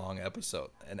really long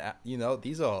episode. And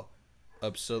these are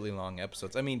absurdly long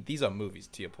episodes. I mean, these are movies,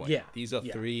 to your point. Yeah. These are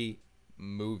 3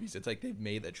 movies. It's like they've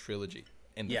made a trilogy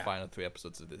in the final 3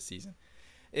 episodes of this season.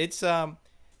 It's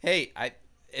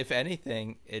if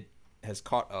anything, it has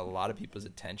caught a lot of people's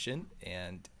attention,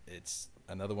 and it's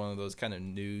another one of those kind of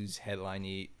news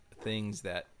headline-y things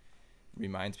that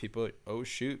reminds people, oh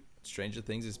shoot, Stranger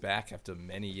Things is back after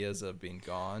many years of being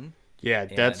gone. Yeah,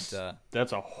 that's a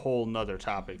whole nother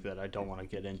topic that I don't want to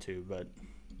get into, but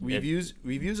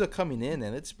reviews are coming in,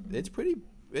 and it's pretty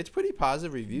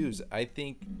positive reviews. I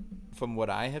think from what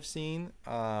I have seen,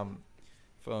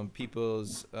 from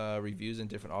people's reviews and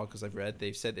different articles I've read,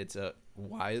 they've said it's a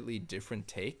wildly different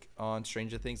take on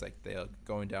Stranger Things. Like, they're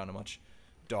going down a much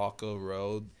darker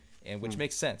road, and which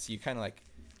makes sense. You kind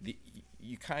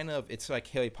of it's like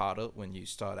Harry Potter when you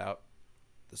start out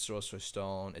the Sorcerer's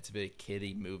Stone. It's a very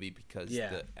kiddie movie because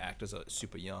the actors are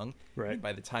super young. Right. And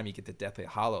by the time you get to Deathly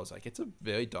Hallows, like, it's a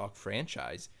very dark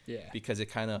franchise. Yeah. Because it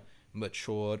kind of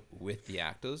matured with the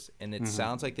actors, and it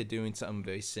sounds like they're doing something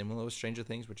very similar with Stranger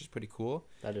Things, which is pretty cool.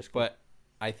 That is cool. But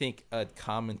I think a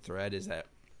common thread is that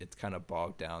it's kind of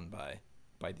bogged down by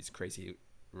these crazy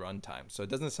run times. So it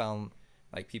doesn't sound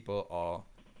like people are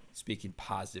speaking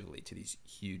positively to these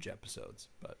huge episodes,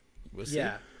 but we'll see.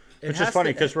 Yeah. Which is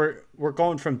funny because we're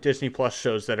going from Disney Plus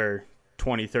shows that are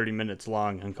 20, 30 minutes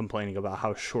long and complaining about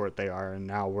how short they are, and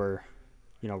now we're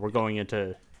going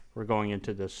into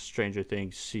this Stranger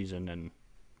Things season, and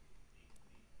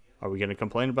are we going to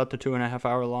complain about the 2.5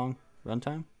 hour long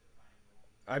runtime?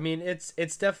 I mean, it's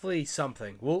definitely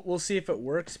something. We'll see if it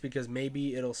works, because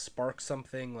maybe it'll spark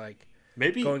something like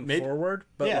going forward.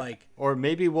 But or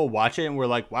maybe we'll watch it and we're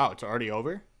like, wow, it's already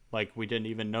over. Like, we didn't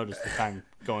even notice the time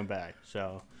going back.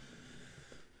 So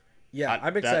yeah,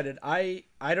 I'm excited. I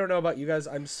don't know about you guys.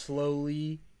 I'm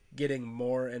slowly getting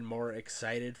more and more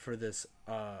excited for this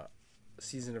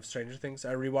season of Stranger Things.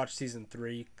 I rewatched season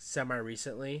 3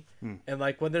 semi-recently, and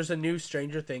like, when there's a new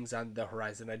Stranger Things on the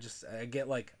horizon, I get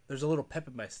like, there's a little pep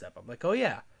in my step. I'm like, oh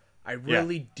yeah, I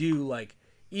really do like,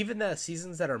 even the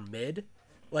seasons that are mid,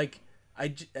 like,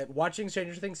 watching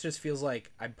Stranger Things just feels like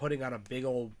I'm putting on a big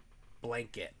old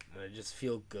blanket, and I just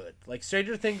feel good. Like,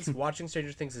 Stranger Things, watching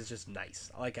Stranger Things is just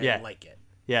nice. Like, I like it.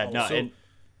 Yeah, no.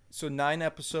 So 9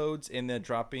 episodes, and they're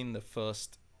dropping the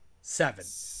first 7.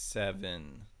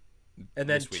 And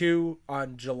then 2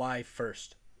 on July 1st.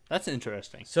 That's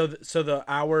interesting. So the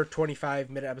hour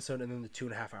 25-minute episode, and then the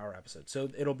 2.5 hour episode. So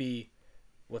it'll be,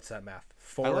 what's that math?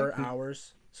 4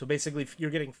 hours. So basically, you're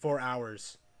getting 4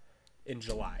 hours in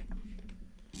July.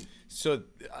 So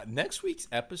next week's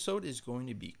episode is going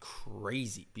to be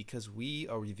crazy, because we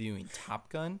are reviewing Top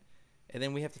Gun, and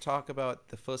then we have to talk about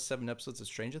the first 7 episodes of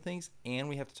Stranger Things, and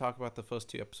we have to talk about the first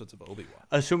 2 episodes of Obi-Wan.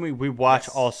 Assuming we watch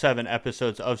all 7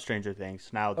 episodes of Stranger Things.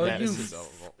 Now you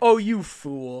fool. You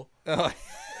fool. Of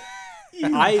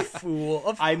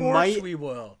course we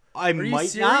will. I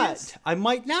might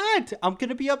not. I'm going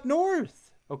to be up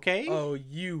north. Okay?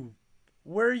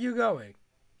 Where are you going?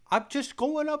 I'm just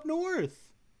going up north.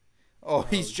 Oh,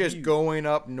 he's just going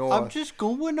up north. I'm just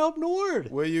going up north.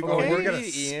 Where are you going? We're going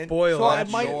to spoil that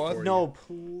for you. No,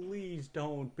 please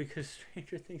don't, because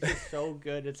Stranger Things is so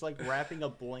good. It's like wrapping a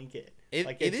blanket.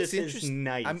 It is interesting.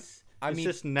 Nice. It's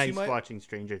just nice watching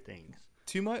Stranger Things.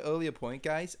 To my earlier point,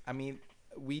 guys, I mean,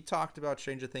 we talked about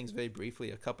Stranger Things very briefly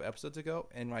a couple episodes ago,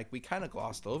 and like, we kind of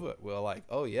glossed over it. We were like,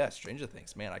 oh yeah, Stranger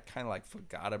Things. Man, I kind of like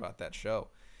forgot about that show.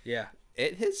 Yeah.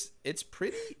 It's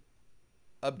pretty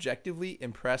objectively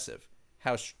impressive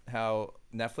how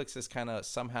Netflix has kind of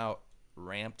somehow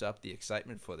ramped up the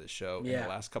excitement for this show in the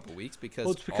last couple of weeks, because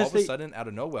all of a sudden, out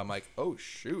of nowhere, I'm like, oh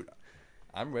shoot,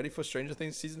 I'm ready for Stranger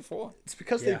Things season 4. It's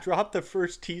because they dropped the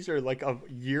first teaser like a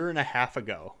year and a half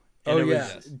ago, and it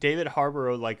was David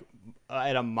Harbour like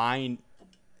at a mine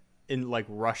in like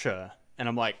Russia, and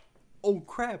I'm like, oh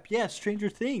crap, yeah, Stranger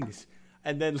Things.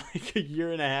 And then like a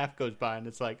year and a half goes by, and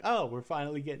it's like, oh, we're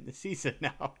finally getting the season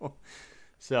now.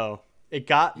 So it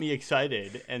got me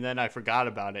excited, and then I forgot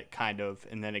about it, kind of,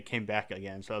 and then it came back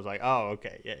again. So I was like, oh,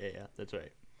 okay, yeah, that's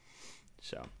right.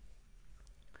 So.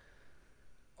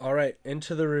 All right,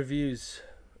 into the reviews.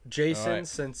 Jason,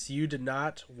 since you did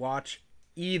not watch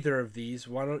either of these,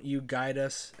 why don't you guide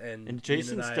us? And in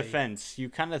Jason's defense, you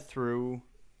kind of threw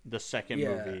the second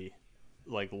movie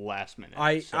like last minute.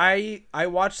 I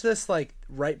watched this like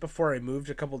right before I moved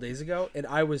a couple days ago, and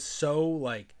I was so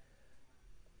like,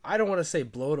 I don't want to say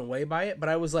blown away by it, but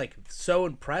I was like so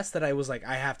impressed that I was like,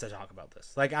 I have to talk about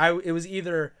this. Like it was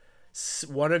either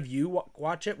one of you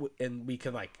watch it and we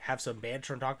could like have some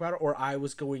banter and talk about it, or I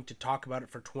was going to talk about it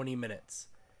for 20 minutes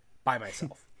by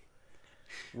myself.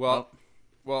 Well,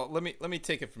 let me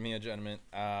take it from here, gentlemen.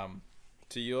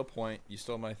 To your point, you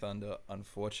stole my thunder.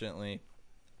 Unfortunately,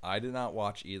 I did not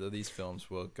watch either of these films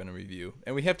we're going to review.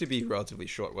 And we have to be relatively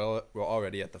short. Well, we're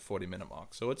already at the 40-minute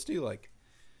mark. So let's do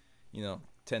 10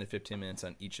 to 15 minutes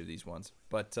on each of these ones.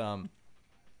 But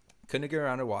couldn't get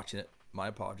around to watching it. My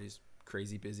apologies.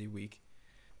 Crazy busy week.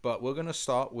 But we're going to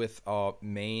start with our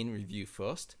main review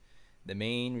first. The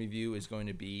main review is going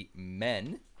to be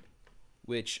Men,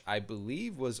 which I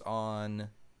believe was on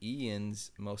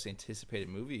Ian's most anticipated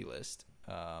movie list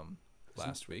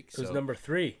last week. It was number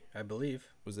 3, I believe.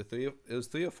 Was it 3? It was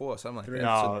 3 or 4, something like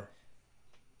that.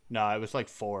 No, it was like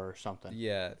 4 or something.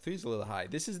 Yeah, 3's a little high.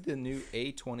 This is the new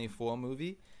A24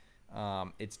 movie.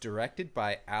 It's directed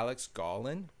by Alex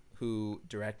Garland, who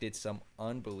directed some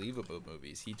unbelievable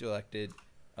movies. He directed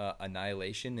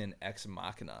Annihilation and Ex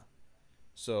Machina.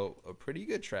 So a pretty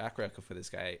good track record for this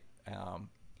guy.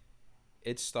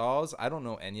 It stars, I don't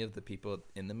know any of the people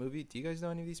in the movie. Do you guys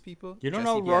know any of these people? You don't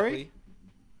know Rory?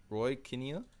 Roy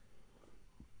Kinnear?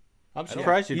 I'm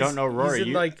surprised you don't know Rory.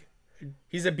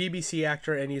 He's a BBC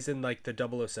actor, and he's in like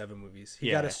the 007 movies.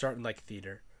 He got to start in like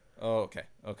theater. Oh,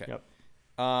 okay.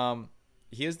 Yep.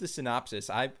 Here's the synopsis.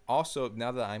 I also,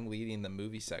 now that I'm leading the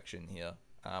movie section here,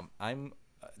 I'm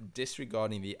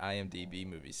disregarding the IMDb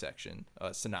movie section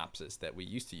synopsis that we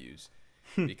used to use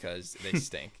because they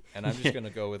stink. And I'm just going to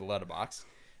go with Letterboxd.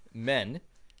 Men,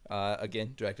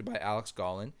 again, directed by Alex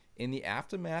Garland. In the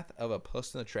aftermath of a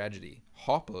personal tragedy,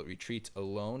 Hopper retreats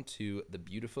alone to the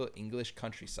beautiful English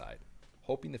countryside,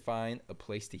 hoping to find a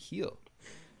place to heal.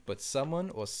 But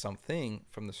someone or something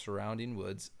from the surrounding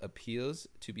woods appears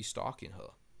to be stalking her.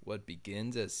 What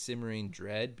begins as simmering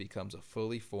dread becomes a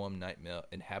fully formed nightmare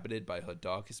inhabited by her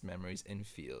darkest memories and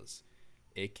fears,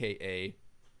 a.k.a.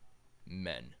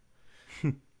 Men.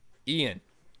 Ian,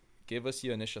 give us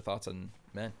your initial thoughts on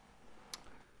Men.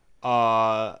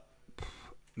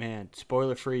 Man,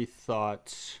 spoiler-free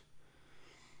thoughts.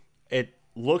 It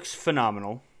looks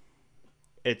phenomenal.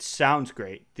 It sounds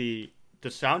great. The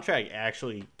soundtrack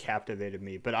actually captivated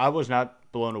me, but I was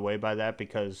not blown away by that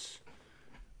because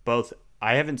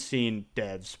I haven't seen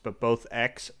Devs, but both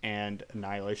X and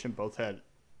Annihilation both had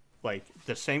like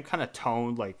the same kind of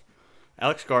tone. Like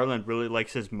Alex Garland really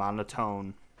likes his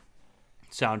monotone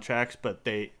soundtracks, but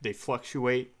they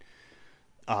fluctuate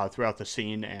throughout the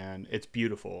scene, and it's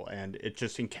beautiful, and it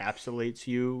just encapsulates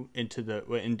you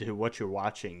into what you're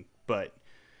watching. But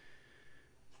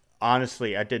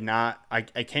honestly, I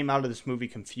came out of this movie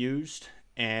confused,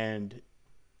 and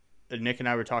Nick and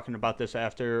I were talking about this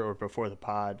after or before the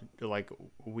pod. Like,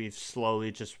 we've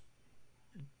slowly just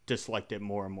disliked it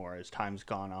more and more as time's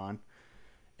gone on.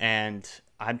 And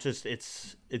I'm just,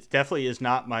 it definitely is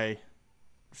not my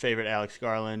favorite Alex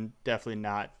Garland. Definitely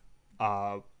not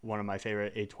one of my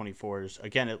favorite A24s.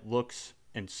 Again, it looks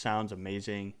and sounds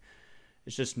amazing.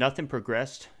 It's just nothing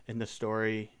progressed in the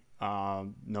story.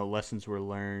 No lessons were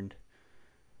learned.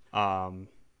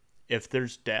 If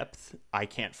there's depth, I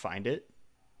can't find it.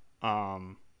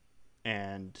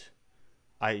 And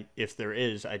if there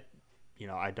is, I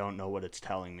don't know what it's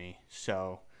telling me.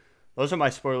 So those are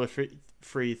my spoiler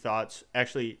free thoughts.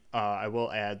 Actually, I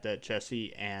will add that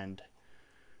Jesse and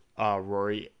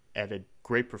Rory added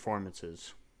great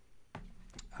performances.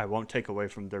 I won't take away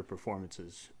from their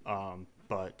performances.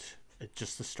 But it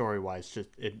just the story wise,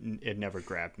 it never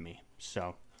grabbed me.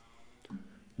 So,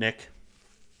 Nick,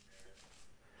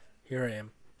 here I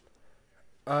am.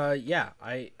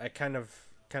 I kind of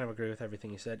agree with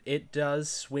everything you said. It does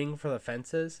swing for the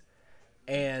fences,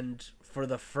 and for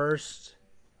the first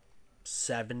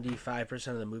 75%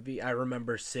 of the movie, I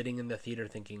remember sitting in the theater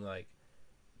thinking like,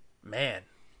 man,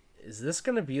 is this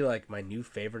gonna be like my new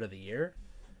favorite of the year?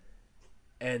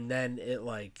 And then it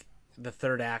like the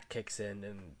third act kicks in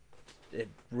and it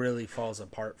really falls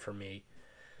apart for me.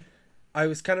 I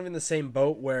was kind of in the same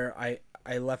boat where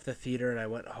I left the theater and I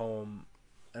went home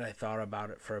and I thought about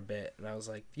it for a bit and I was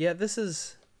like, yeah, this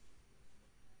is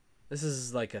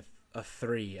like a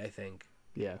 3, I think.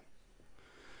 Yeah.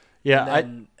 Yeah.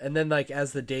 And then like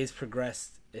as the days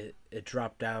progressed, it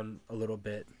dropped down a little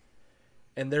bit.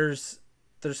 And there's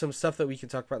some stuff that we can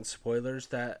talk about in spoilers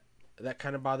that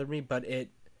kind of bothered me, but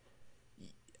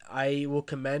I will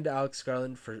commend Alex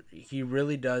Garland he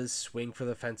really does swing for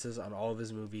the fences on all of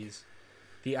his movies.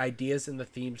 The ideas and the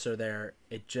themes are there.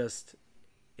 It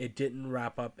didn't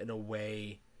wrap up in a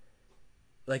way,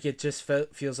 like it just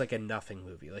feels like a nothing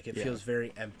movie. Like it feels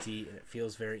very empty and it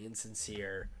feels very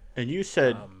insincere. And you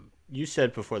said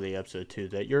before the episode too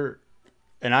that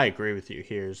and I agree with you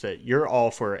here, is that you're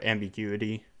all for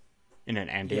ambiguity in an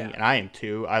ending, and I am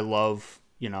too. I love,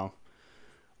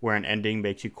 where an ending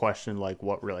makes you question like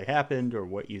what really happened or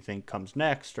what you think comes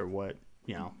next or what,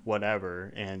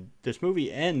 whatever. And this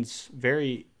movie ends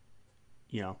very,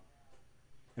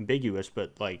 ambiguous,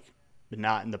 but like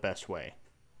not in the best way.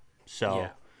 So,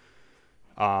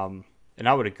 and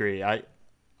I would agree.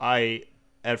 I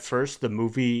at first the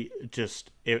movie just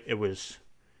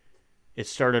it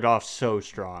started off so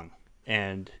strong,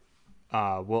 and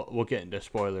we'll get into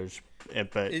spoilers.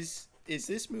 But is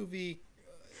this movie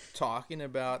talking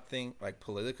about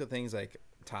political things like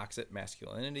toxic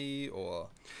masculinity or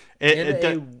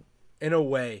in a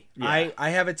way? Yeah. I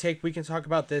have a take. We can talk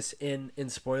about this in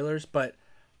spoilers, but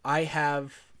I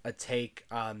have a take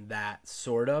on that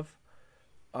sort of.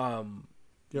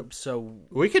 Yep. So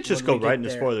we could just go right into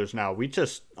spoilers now. We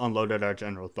just unloaded our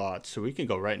general thoughts, so we can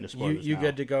go right into spoilers. You now.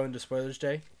 good to go into spoilers,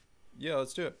 Jay? Yeah,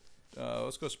 let's do it.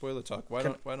 Let's go spoiler talk. Why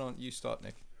don't you start,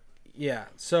 Nick? Yeah.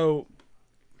 So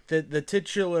the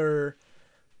titular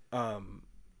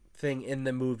thing in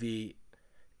the movie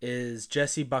is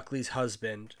Jessie Buckley's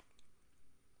husband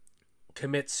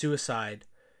commits suicide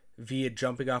via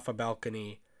jumping off a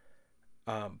balcony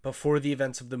before the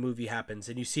events of the movie happens,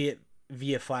 and you see it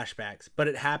via flashbacks, but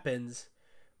it happens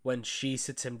when she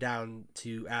sits him down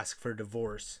to ask for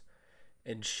divorce,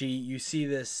 and you see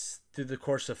this through the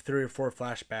course of 3 or 4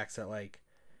 flashbacks that like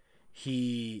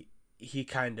he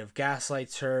kind of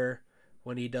gaslights her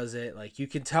when he does it. Like you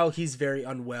can tell he's very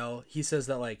unwell. He says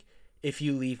that like, if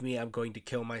you leave me, I'm going to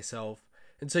kill myself.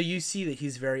 And so you see that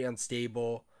he's very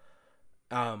unstable.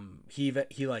 He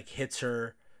like hits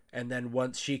her, and then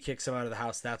once she kicks him out of the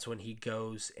house, that's when he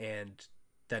goes and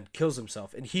then kills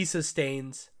himself. And he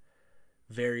sustains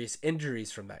various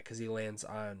injuries from that because he lands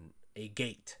on a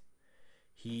gate.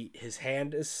 His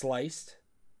hand is sliced,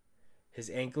 his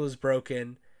ankle is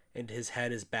broken, and his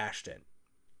head is bashed in.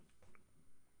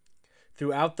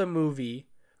 Throughout the movie,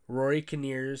 Rory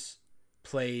Kinnears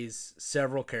plays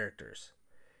several characters.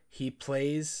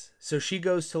 So she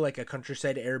goes to like a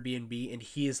countryside Airbnb, and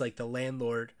he is like the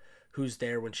landlord who's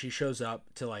there when she shows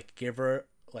up to like give her,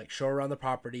 like show her around the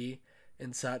property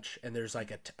and such. And there's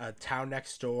like a town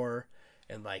next door,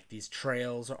 and like these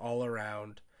trails are all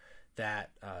around that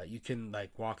you can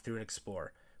like walk through and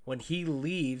explore. When he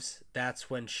leaves, that's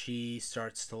when she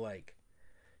starts to like,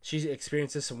 she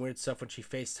experiences some weird stuff when she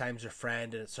FaceTimes her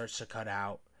friend and it starts to cut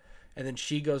out. And then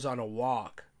she goes on a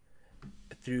walk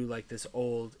through like it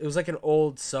was like an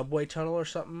old subway tunnel or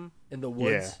something in the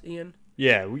woods, Ian.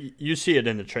 Yeah, you see it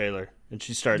in the trailer, and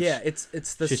she starts. Yeah,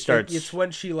 it's when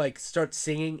she like starts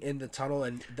singing in the tunnel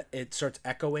and it starts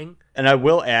echoing. And I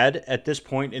will add, at this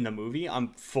point in the movie, I'm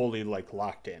fully like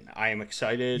locked in. I am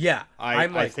excited. Yeah,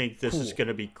 I think this is going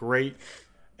to be great.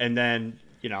 And then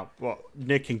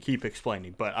Nick can keep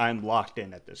explaining, but I'm locked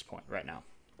in at this point right now.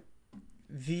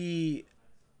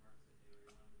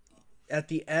 At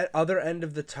the other end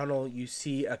of the tunnel, you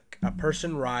see a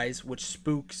person rise, which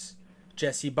spooks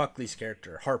Jessie Buckley's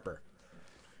character, Harper.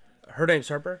 Her name's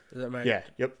Harper? Is that my... Yeah,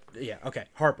 yep. Yeah, okay,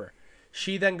 Harper.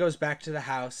 She then goes back to the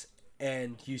house,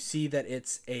 and you see that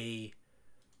it's a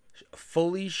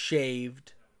fully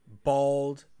shaved,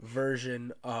 bald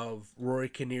version of Rory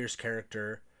Kinnear's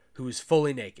character, who is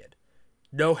fully naked.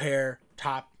 No hair,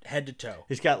 head to toe.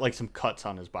 He's got like some cuts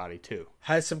on his body, too.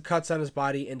 Has some cuts on his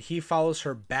body, and he follows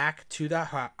her back to the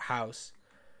house,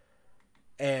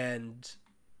 and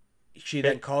she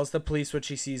then calls the police when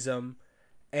she sees him,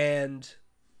 and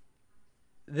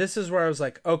this is where I was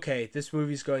like, okay, this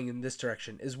movie's going in this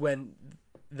direction, is when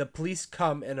the police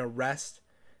come and arrest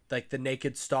like the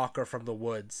naked stalker from the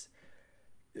woods.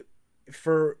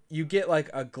 You get like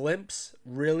a glimpse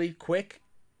really quick.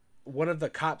 One of the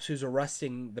cops who's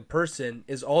arresting the person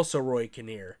is also Roy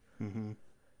Kinnear. Mm-hmm.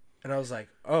 And I was like,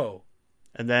 oh.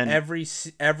 And then every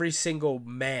single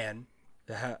men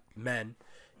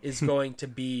is going to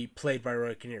be played by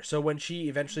Roy Kinnear. So when she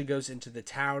eventually goes into the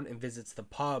town and visits the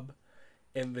pub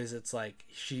and visits like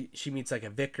she meets like a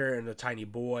vicar and a tiny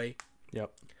boy.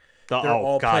 Yep. They're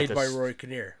all played by Rory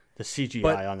Kinnear. The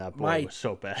CGI on that boy was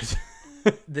so bad.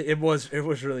 It was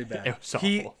really bad. It was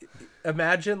awful.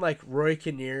 Imagine like Rory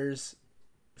Kinnear's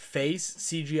face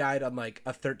CGI'd on like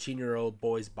a 13-year-old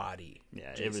boy's body.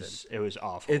 Yeah, Jason. It was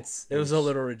awful. It was a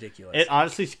little ridiculous. It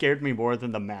honestly scared me more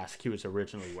than the mask he was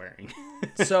originally wearing.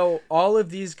 So all of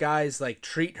these guys like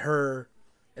treat her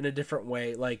in a different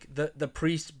way. Like the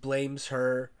priest blames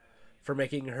her for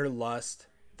making her lust.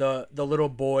 The little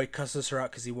boy cusses her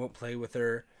out because he won't play with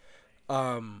her.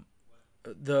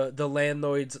 The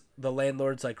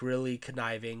landlord's like really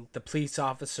conniving. The police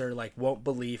officer like won't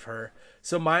believe her.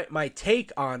 So my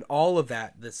take on all of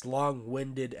that, this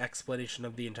long-winded explanation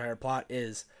of the entire plot,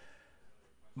 is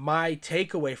my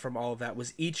takeaway from all of that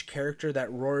was each character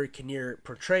that Rory Kinnear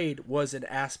portrayed was an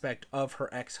aspect of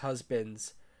her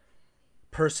ex-husband's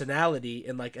personality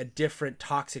and like a different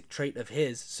toxic trait of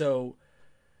his. So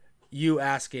you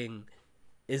asking,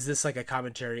 is this like a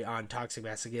commentary on toxic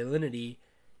masculinity?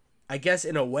 I guess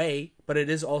in a way, but it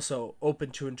is also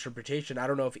open to interpretation. I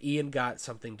don't know if Ian got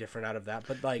something different out of that,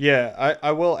 but like... Yeah,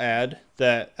 I will add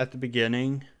that at the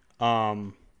beginning,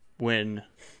 when we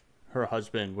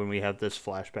have this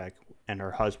flashback and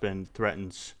her husband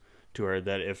threatens to her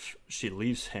that if she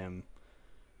leaves him,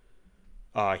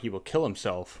 he will kill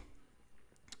himself.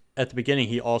 At the beginning,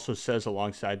 he also says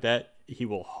alongside that he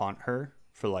will haunt her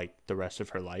for like the rest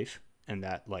of her life. And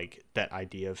that like that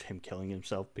idea of him killing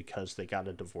himself because they got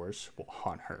a divorce will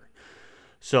haunt her.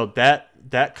 So that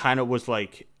kind of was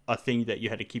like a thing that you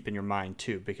had to keep in your mind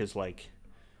too, because like,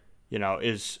 you know,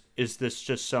 is this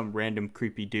just some random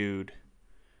creepy dude,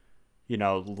 you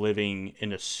know, living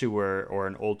in a sewer or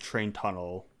an old train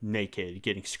tunnel naked,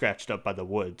 getting scratched up by the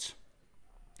woods?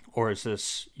 Or is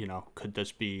this, you know, could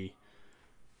this be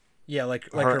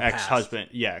like her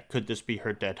ex-husband? Yeah, could this be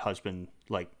her dead husband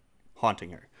like haunting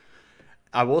her?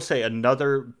 I will say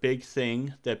another big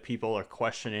thing that people are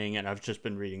questioning, and I've just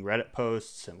been reading Reddit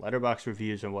posts and Letterboxd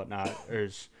reviews and whatnot,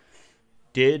 is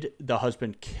did the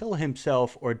husband kill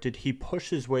himself or did he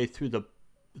push his way through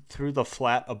the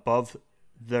flat above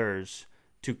theirs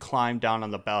to climb down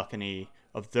on the balcony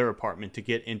of their apartment to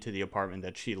get into the apartment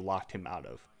that she locked him out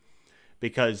of?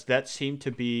 Because that seemed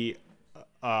to be...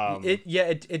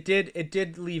 It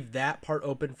did leave that part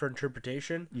open for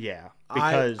interpretation. Yeah,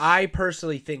 because I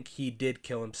personally think he did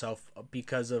kill himself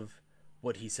because of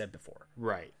what he said before.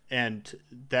 Right, and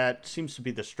that seems to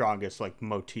be the strongest like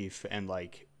motif. And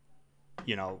like,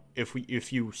 you know,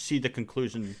 if you see the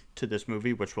conclusion to this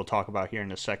movie, which we'll talk about here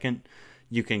in a second,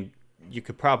 you could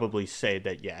probably say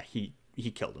that yeah, he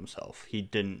killed himself. He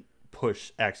didn't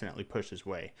accidentally push his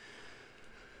way.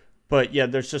 But yeah,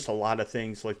 there's just a lot of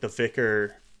things like the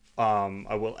vicar.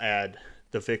 I will add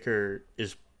the vicar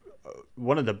is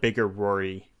one of the bigger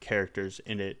Rory characters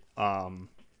in it.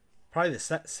 Probably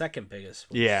the second biggest.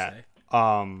 Yeah.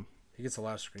 He gets a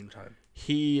lot of screen time.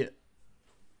 He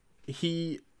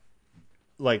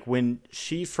like when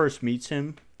she first meets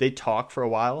him, they talk for a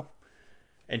while,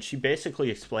 and she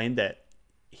basically explained that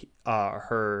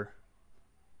her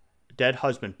dead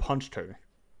husband punched her,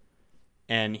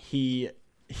 and he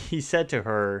said to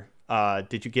her,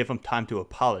 did you give him time to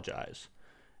apologize?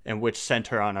 And which sent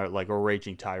her on a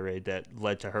raging tirade that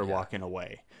led to her walking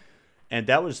away. And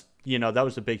that was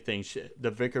a big thing.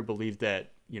 The vicar believed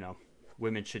that, you know,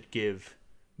 women should give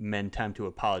men time to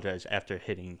apologize after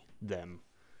hitting them,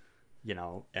 you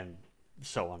know, and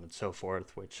so on and so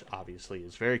forth, which obviously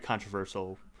is very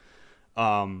controversial.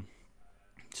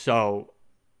 So,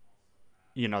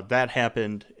 you know, that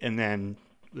happened. And then...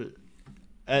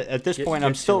 At this point,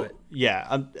 I'm still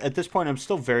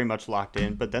very much locked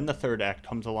in. But then the third act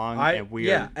comes along, I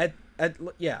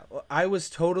was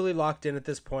totally locked in at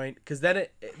this point because then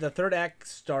the third act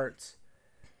starts,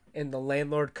 and the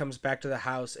landlord comes back to the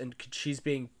house, and she's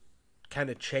being kind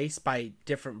of chased by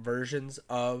different versions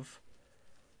of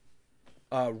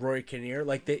Rory Kinnear.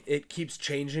 Like it keeps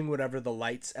changing whenever the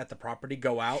lights at the property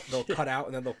go out. They'll cut out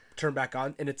and then they'll turn back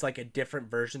on, and it's like a different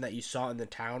version that you saw in the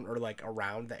town or like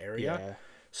around the area. Yeah.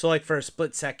 So like for a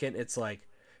split second, it's like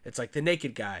the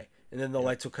naked guy, and then the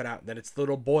lights will cut out, and then it's the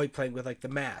little boy playing with like the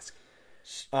mask,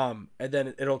 and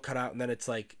then it'll cut out, and then it's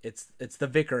like it's the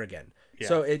vicar again. Yeah.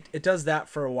 So it does that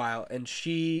for a while, and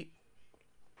she,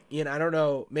 you know, I don't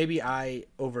know, maybe I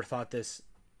overthought this,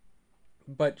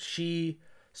 but she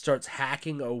starts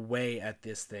hacking away at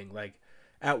this thing. Like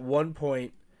at one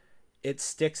point, it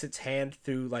sticks its hand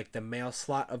through like the mail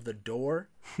slot of the door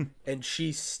and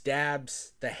she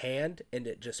stabs the hand and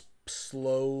it just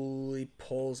slowly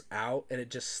pulls out and it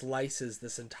just slices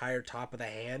this entire top of the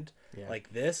hand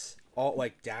like this, all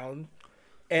like down.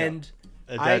 And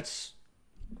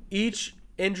each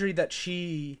injury that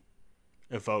she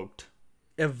evoked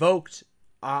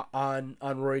on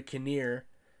Rory Kinnear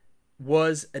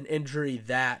was an injury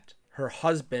that her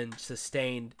husband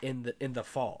sustained in the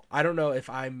fall. I don't know if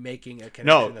I'm making a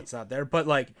connection that's not there, but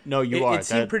like it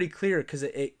seemed pretty clear because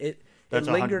it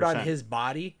lingered 100%. On his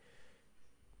body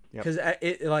because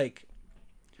it like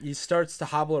he starts to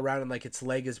hobble around and like its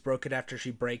leg is broken after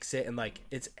she breaks it and like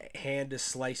its hand is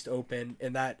sliced open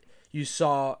and that you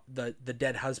saw the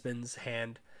dead husband's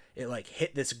hand. It like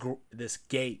hit this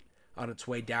gate on its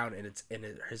way down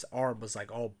and his arm was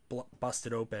like all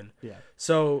busted open. Yeah.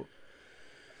 So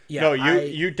yeah. No,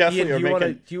 you definitely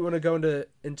Ian, do you want to go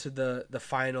into the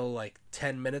final like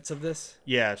 10 minutes of this?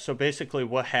 Yeah. So basically,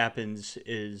 what happens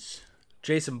is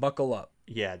Jason, buckle up.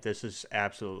 Yeah, this is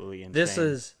absolutely insane. This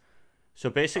is so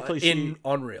basically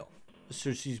unreal.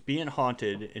 So she's being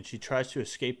haunted and she tries to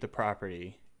escape the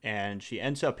property and she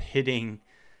ends up hitting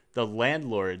the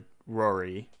landlord,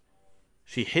 Rory.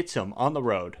 She hits him on the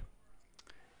road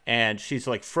and she's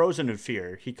like frozen in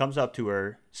fear. He comes up to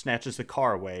her, snatches the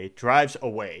car away, drives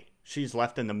away. She's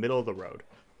left in the middle of the road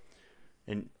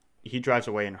and he drives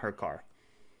away in her car.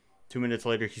 2 minutes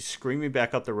later, he's screaming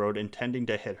back up the road, intending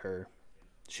to hit her.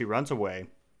 She runs away.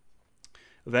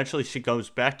 Eventually, she goes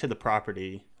back to the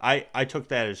property. I took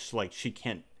that as like she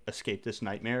can't escape this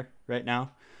nightmare right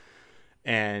now.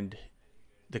 And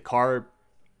the car,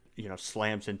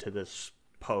 slams into this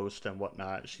post and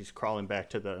whatnot. She's crawling back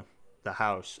to the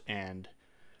house. And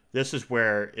this is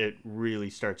where it really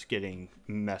starts getting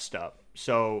messed up.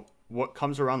 So what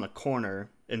comes around the corner,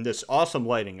 in this awesome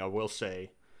lighting, I will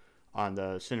say, on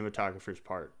the cinematographer's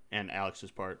part and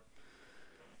Alex's part,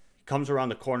 comes around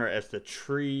the corner as the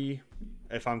tree,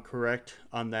 if I'm correct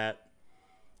on that.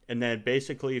 And then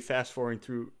basically fast forwarding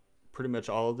through pretty much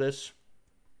all of this,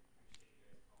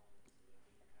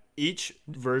 each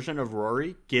version of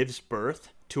Rory gives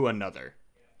birth to another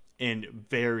in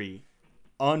very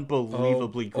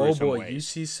unbelievably gruesome ways. Oh boy, you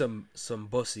see some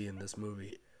bussy in this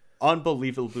movie.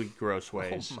 Unbelievably gross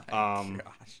ways. Oh my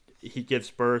gosh. He gives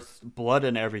birth, blood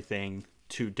and everything,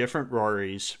 to different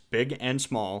Rorys, big and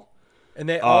small. And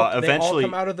they all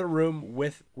come out of the room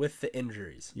with the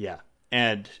injuries. Yeah.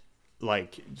 And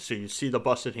so you see the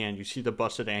busted hand, you see the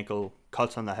busted ankle,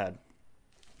 cuts on the head.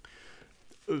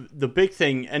 The big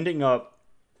thing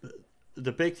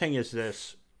is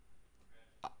this.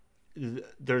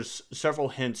 There's several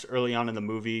hints early on in the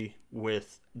movie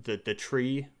with the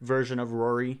tree version of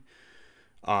Rory.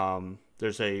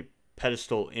 There's a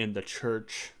pedestal in the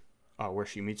church where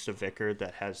she meets the vicar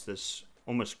that has this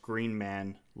almost Green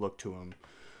Man look to him.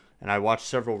 And I watched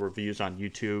several reviews on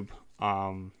YouTube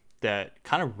that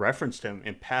kind of referenced him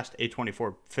in past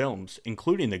A24 films,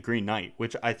 including The Green Knight,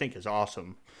 which I think is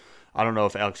awesome. I don't know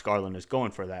if Alex Garland is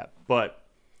going for that. But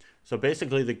so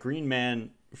basically the Green Man,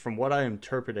 from what I'm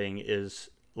interpreting, is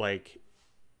like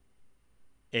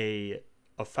a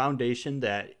foundation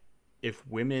that if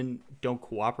women don't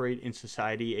cooperate in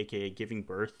society, aka giving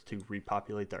birth to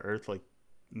repopulate the earth, like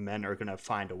men are going to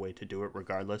find a way to do it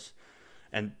regardless.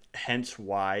 And hence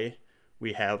why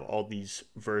we have all these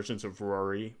versions of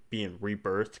Rory being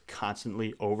rebirthed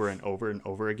constantly over and over and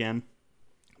over again.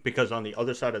 Because on the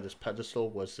other side of this pedestal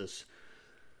was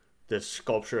this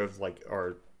sculpture of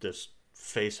this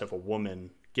face of a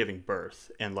woman giving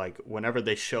birth. And whenever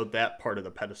they showed that part of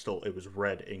the pedestal, it was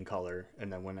red in color.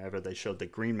 And then whenever they showed the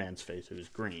Green Man's face, it was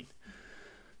green.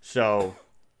 So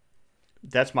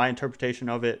that's my interpretation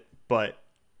of it.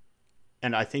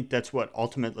 And I think that's what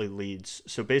ultimately leads.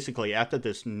 So basically, after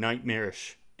this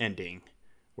nightmarish ending,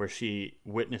 where she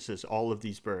witnesses all of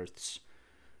these births,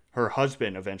 her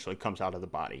husband eventually comes out of the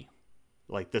body.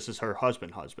 This is her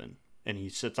husband. And he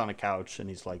sits on a couch and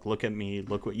he's like, look at me,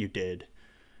 look what you did.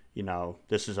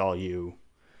 This is all you.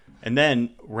 And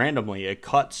then randomly it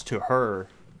cuts to her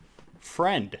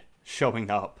friend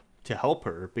showing up to help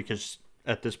her because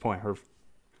at this point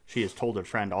she has told her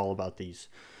friend all about this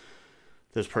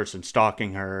person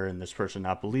stalking her and this person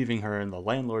not believing her and the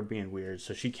landlord being weird.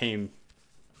 So she came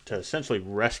to essentially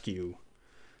rescue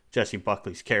Jessie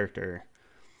Buckley's character.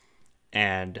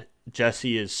 And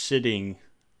Jessie is sitting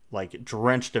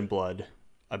drenched in blood.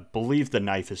 I believe the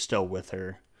knife is still with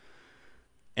her.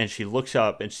 And she looks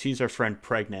up and sees her friend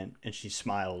pregnant and she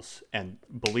smiles. And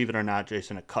believe it or not,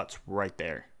 Jason, it cuts right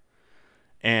there.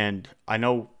 And I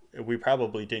know we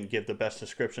probably didn't give the best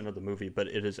description of the movie, but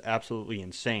it is absolutely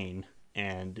insane.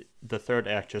 And the third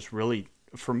act just really,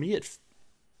 for me, it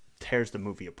tears the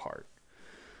movie apart.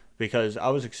 Because I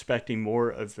was expecting more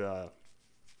of a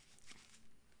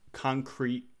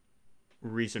concrete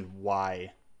reason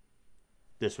why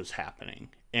this was happening.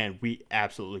 and we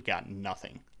absolutely got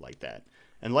nothing like that.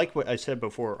 And like what I said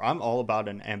before, I'm all about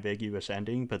an ambiguous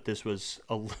ending, but this was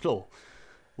a little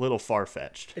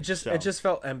far-fetched. It just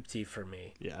felt empty for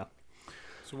me. Yeah.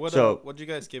 So what did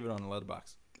you guys give it on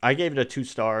Letterboxd? I gave it a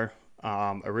 2-star.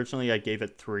 Originally I gave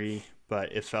it 3,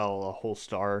 but it fell a whole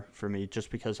star for me just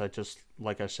because I just,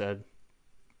 like I said,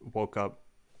 woke up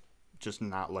just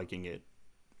not liking it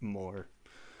more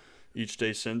each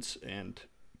day since. And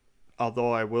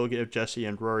although I will give Jesse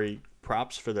and Rory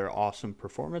props for their awesome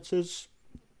performances,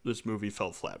 this movie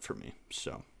fell flat for me.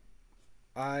 So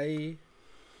I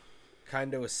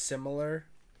kind of was similar.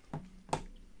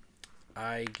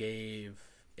 I gave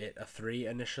it a 3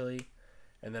 initially,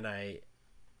 and then I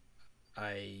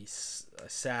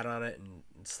sat on it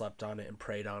and slept on it and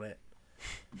prayed on it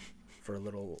for a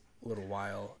little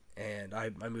while, and I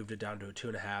moved it down to a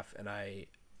 2.5. And I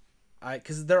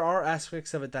because there are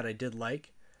aspects of it that I did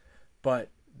like, but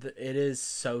it is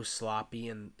so sloppy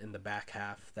in the back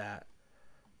half that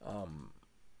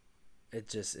it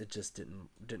just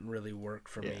didn't really work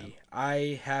for me.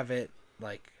 I have it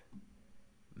like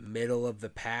middle of the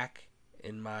pack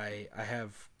in my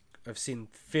I've seen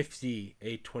 50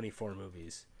 A24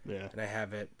 movies. Yeah. And I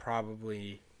have it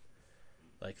probably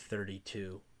like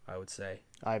 32, I would say.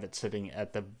 I have it sitting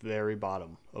at the very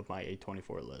bottom of my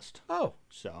A24 list. Oh.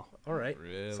 So. All right.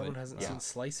 Really? Someone hasn't seen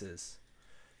Slices.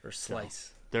 Or Slice.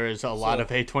 So, there is a lot of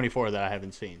A24 that I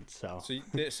haven't seen. So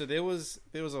there was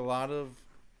a lot of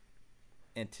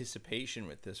anticipation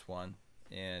with this one,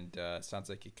 and sounds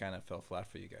like it kind of fell flat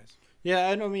for you guys. Yeah,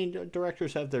 I mean,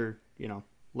 directors have their,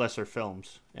 lesser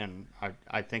films, and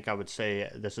I think I would say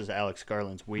this is Alex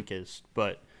Garland's weakest,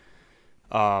 but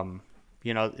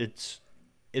it's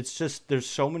just there's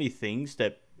so many things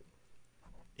that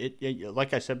it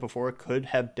like I said before, it could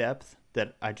have depth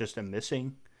that I just am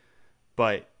missing,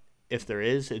 but if there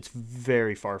is, it's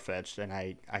very far-fetched, and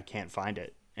I can't find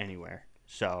it anywhere.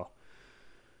 So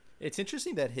it's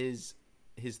interesting that his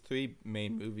 3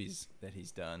 main movies that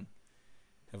he's done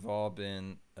have all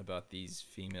been about these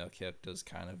female characters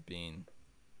kind of being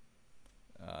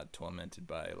tormented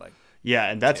by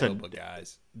and that's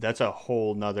guys. That's a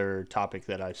whole nother topic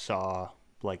that I saw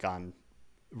on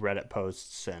Reddit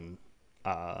posts and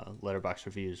Letterboxd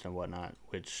reviews and whatnot,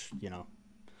 which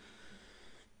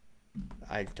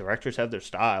directors have their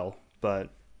style, but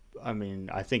I mean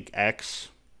I think Ex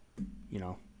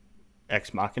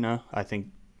Machina, I think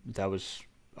that was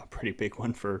a pretty big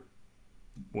one for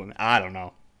women. I don't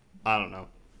know.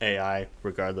 AI,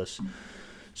 regardless.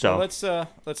 So well,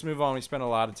 let's move on. We spent a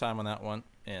lot of time on that one,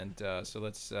 and so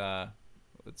let's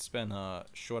spend a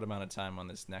short amount of time on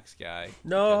this next guy.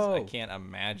 No, I can't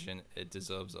imagine it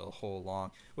deserves a whole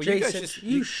long. Well, Jason,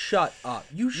 you shut up.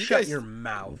 You shut your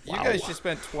mouth. You guys just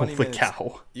spent 20 minutes.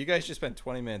 Cow. You guys just spent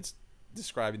 20 minutes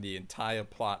describing the entire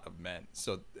plot of Men.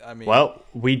 So I mean, well,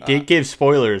 we did give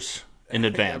spoilers in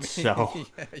advance, so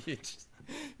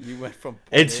you went from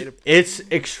it's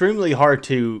extremely hard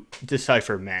to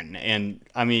decipher Men, and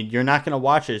I mean you're not going to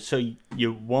watch it, so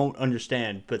you won't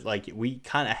understand. But we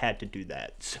kind of had to do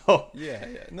that. So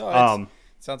no, it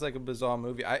sounds like a bizarre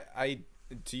movie. I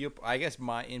guess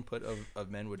my input of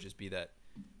Men would just be that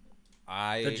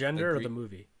the gender of the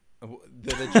movie.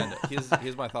 The gender.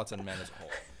 Here's my thoughts on Men as a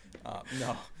whole.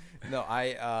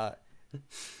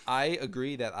 I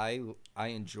agree that I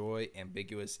enjoy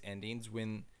ambiguous endings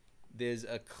when there's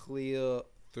a clear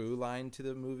through line to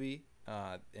the movie,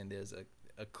 and there's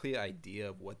a clear idea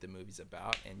of what the movie's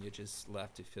about, and you're just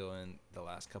left to fill in the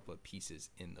last couple of pieces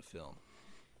in the film,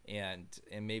 and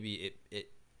maybe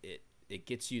it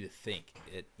gets you to think.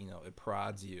 It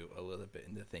prods you a little bit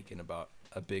into thinking about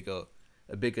a bigger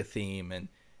theme,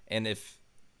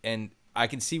 and I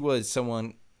can see what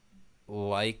someone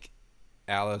like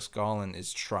Alex Garland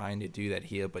is trying to do that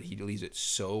here, but he leaves it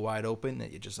so wide open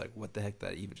that you're just like, what the heck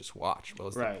did I even just watch? What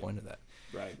was the point of that?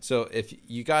 Right. So if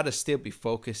you got to still be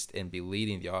focused and be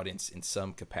leading the audience in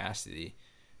some capacity,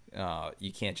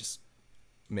 you can't just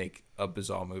make a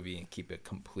bizarre movie and keep it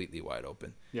completely wide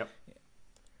open. Yep.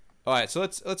 All right, so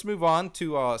let's move on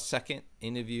to our second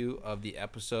interview of the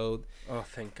episode. Oh,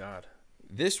 thank God.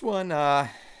 This one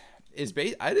is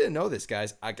based. I didn't know this,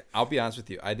 guys. I'll be honest with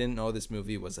you. I didn't know this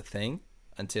movie was a thing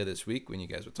until this week when you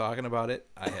guys were talking about it.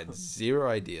 I had zero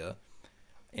idea.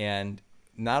 And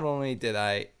not only did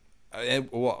let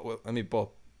me both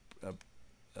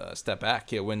step back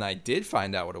here. When I did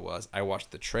find out what it was, I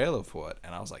watched the trailer for it,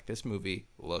 and I was like, this movie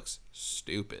looks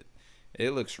stupid.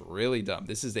 It looks really dumb.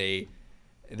 This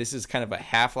is kind of a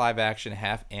half live action,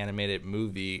 half animated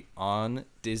movie on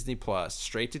Disney Plus,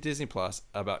 straight to Disney Plus,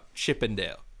 about Chip and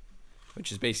Dale.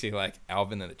 which is basically like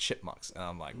Alvin and the Chipmunks. And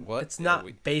I'm like, what? It's not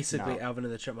basically Alvin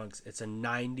and the Chipmunks. It's a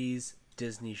 90s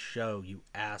Disney show, you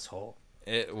asshole.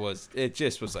 It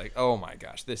just was like, oh my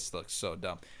gosh, this looks so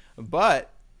dumb.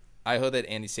 But I heard that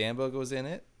Andy Samberg was in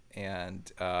it,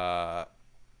 and John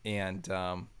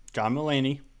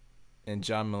Mulaney. And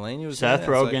John Mulaney was Seth in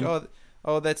it. Rogen. Like,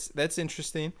 oh, that's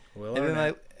interesting.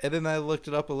 And then I looked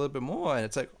it up a little bit more, and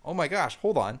it's like, oh my gosh,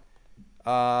 hold on.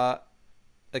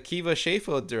 Akiva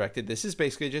Schaffer directed. This is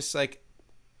basically just like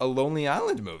a Lonely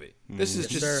Island movie. This is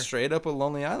just straight up a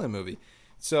Lonely Island movie.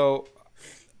 So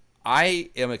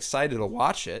I am excited to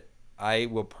watch it. I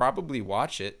will probably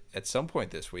watch it at some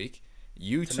point this week.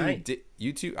 You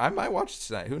two, I might watch it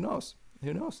tonight. Who knows?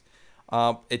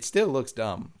 It still looks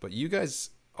dumb, but you guys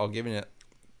are giving it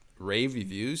rave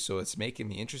reviews, so it's making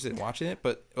me interested in watching it.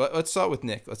 But let's start with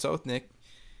Nick.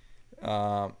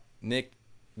 Nick,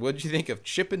 what did you think of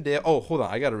Chip and Dale? Oh, hold on.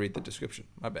 I got to read the description.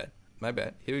 My bad.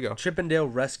 Here we go. Chip and Dale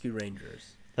Rescue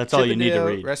Rangers. That's all you need to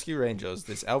read. Rescue Rangers,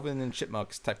 this Alvin and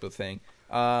Chipmunks type of thing.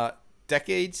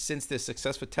 Decades since the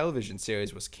successful television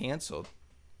series was canceled.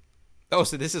 Oh,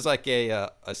 so this is like a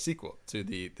sequel to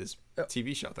this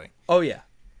TV show thing. Oh, yeah.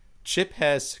 Chip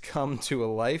has come to a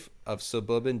life of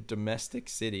suburban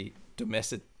domesticity.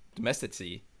 What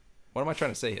am I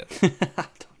trying to say here? I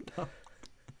don't know.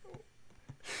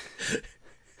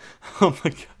 Oh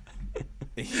my god.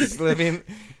 He's living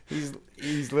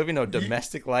a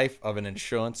domestic life of an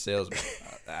insurance salesman.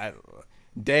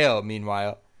 Dale,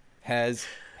 meanwhile, has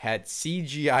had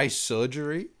CGI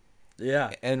surgery.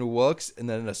 Yeah. And works in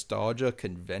the nostalgia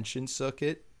convention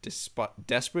circuit,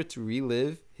 desperate to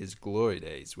relive his glory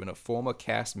days. When a former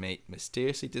castmate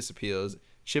mysteriously disappears,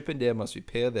 Chip and Dale must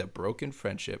repair their broken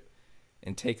friendship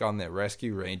and take on their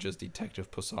Rescue Rangers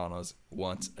detective personas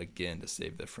once again to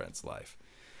save their friend's life.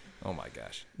 Oh my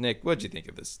gosh. Nick, what'd you think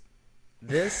of this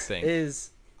thing?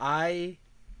 I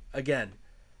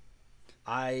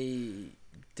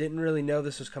didn't really know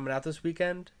this was coming out this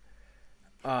weekend.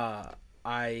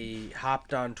 I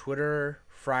hopped on Twitter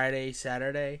Friday,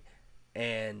 Saturday,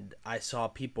 and I saw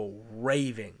people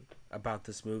raving about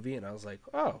this movie, and I was like,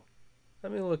 oh,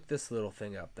 let me look this little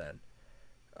thing up then.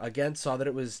 Again, saw that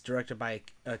it was directed by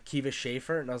Akiva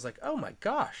Schaffer, and I was like, oh my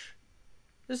gosh,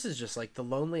 this is just like The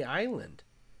Lonely Island.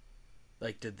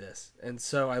 Did this. And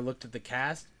so I looked at the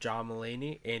cast, John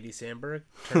Mulaney, Andy Samberg,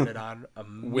 turned it on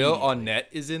immediately. Will Arnett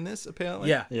is in this, apparently.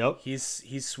 Yeah. Yep.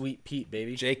 He's Sweet Pete,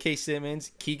 baby. J.K.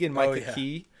 Simmons, Keegan-Michael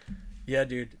Key. Yeah,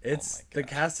 dude. The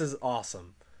cast is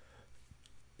awesome.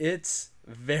 This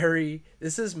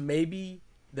is maybe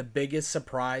the biggest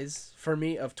surprise for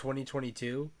me of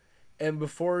 2022. And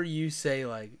before you say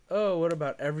oh, what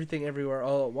about Everything Everywhere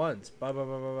All at Once? Blah, blah,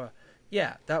 blah, blah, blah.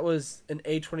 Yeah, that was an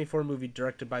A24 movie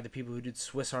directed by the people who did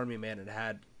Swiss Army Man and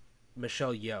had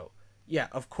Michelle Yeoh. Yeah,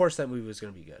 of course that movie was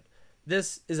going to be good.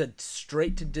 This is a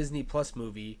straight to Disney Plus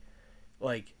movie,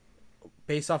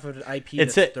 based off of an IP.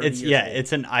 It's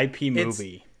an IP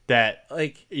movie that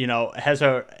has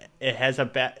a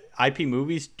bad IP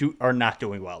movies are not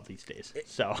doing well these days.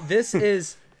 So this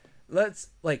is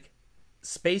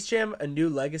Space Jam: A New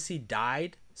Legacy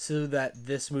died so that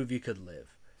this movie could live.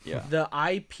 Yeah. The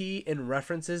IP and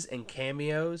references and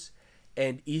cameos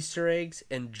and Easter eggs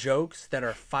and jokes that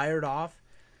are fired off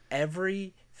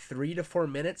every 3 to 4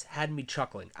 minutes had me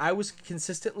chuckling. I was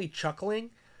consistently chuckling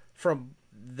from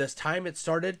this time it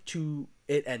started to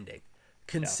it ending.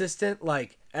 Consistent,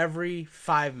 every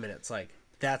 5 minutes.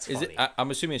 That's funny. I'm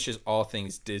assuming it's just all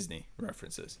things Disney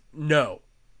references. No.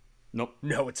 Nope.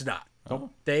 No, it's not.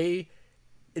 Oh.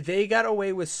 They got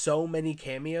away with so many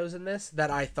cameos in this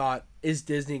that I thought, is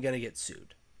Disney gonna get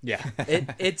sued? Yeah.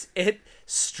 It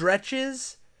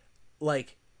stretches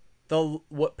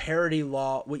what parody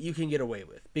law, what you can get away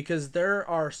with, because there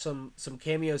are some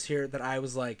cameos here that I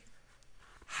was like,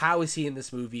 how is he in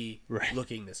this movie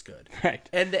looking this good? Right.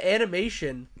 And the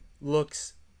animation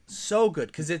looks so good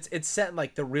because it's set in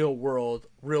the real world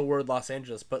Los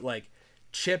Angeles, but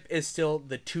Chip is still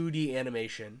the 2D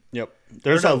animation. Yep.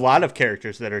 There's a lot of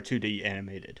characters that are 2D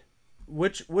animated.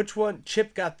 Which one?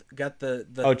 Chip got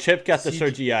the Chip got the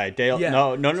CGI. Dale. Yeah.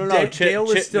 No. Dale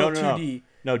was still 2D.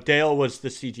 No, Dale was the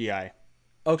CGI.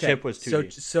 Okay. Chip was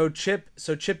 2D.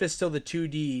 So Chip is still the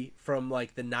 2D from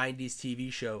the 90s TV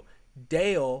show.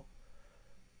 Dale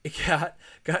got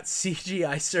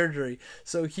CGI surgery,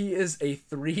 so he is a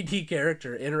 3D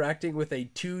character interacting with a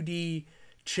 2D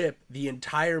Chip the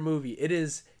entire movie.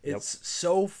 It's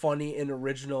so funny and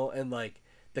original, and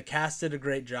the cast did a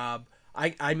great job.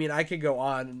 I mean, I could go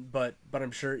on, but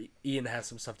I'm sure Ian has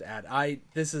some stuff to add.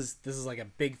 This is like a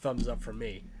big thumbs up from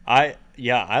me. I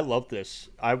love this.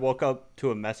 I woke up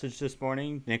to a message this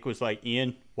morning. Nick was like,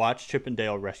 "Ian, watch Chip and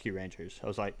Dale Rescue Rangers." I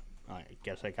was like, I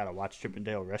guess I gotta watch Chip and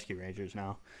Dale Rescue Rangers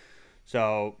now.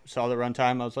 So saw the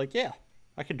runtime. I was like, yeah,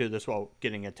 I could do this while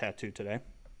getting a tattoo today.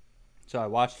 So I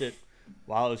watched it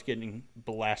while I was getting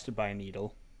blasted by a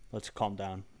needle. Let's calm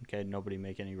down, okay? Nobody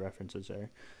make any references there.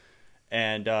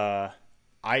 And I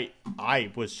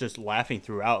was just laughing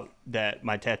throughout that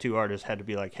my tattoo artist had to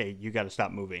be like, hey, you got to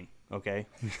stop moving, okay?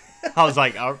 I was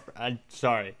like, I'm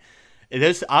sorry.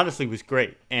 This honestly was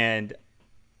great. And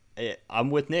I'm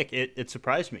with Nick. It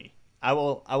surprised me. I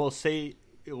will say,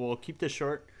 we'll keep this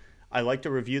short. I liked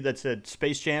a review that said,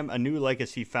 Space Jam, a new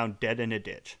legacy found dead in a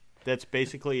ditch. That's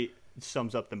basically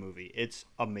sums up the movie. It's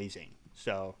amazing.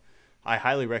 So I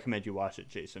highly recommend you watch it,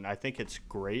 Jason. I think it's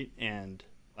great, and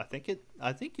I think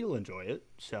you'll enjoy it.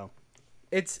 So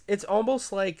it's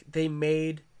almost like they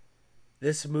made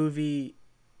this movie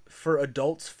for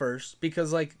adults first,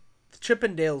 because like Chip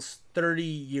and Dale's 30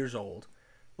 years old.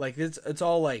 Like it's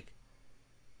all like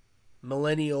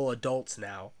millennial adults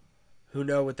now who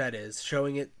know what that is,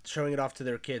 showing it off to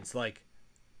their kids. Like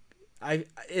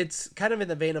it's kind of in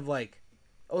the vein of like,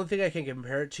 the only thing I can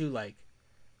compare it to, like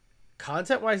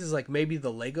content wise, is like maybe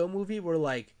the Lego movie, where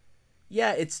like,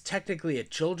 yeah, it's technically a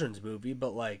children's movie,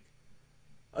 but like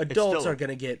adults are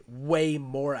gonna get way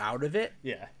more out of it.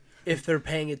 Yeah. If they're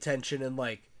paying attention and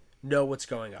like know what's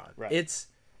going on. Right. It's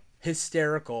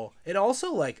hysterical. And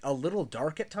also like a little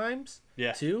dark at times.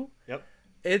 Yeah. Too. Yep.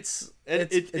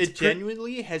 It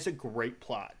genuinely has a great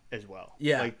plot as well.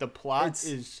 Yeah. Like the plot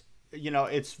is,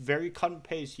 it's very cut and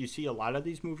paste. You see a lot of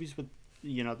these movies with,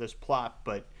 this plot,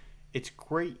 but it's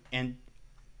great. And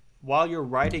while you're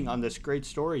writing on this great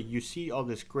story, you see all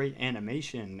this great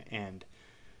animation, and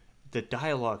the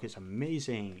dialogue is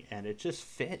amazing, and it just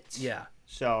fits. Yeah.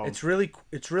 So it's really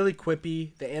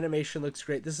quippy. The animation looks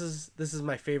great. This is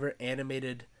my favorite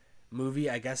animated movie.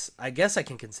 I guess I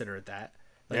can consider it that.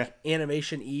 Like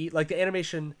animation like the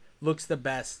animation looks the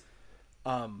best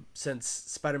since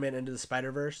Spider-Man Into the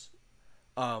Spider-Verse.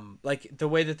 Like the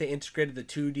way that they integrated the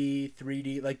 2D,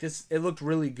 3D, like this, it looked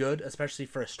really good, especially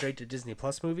for a straight to Disney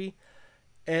Plus movie.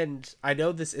 And I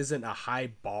know this isn't a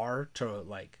high bar to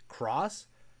like cross,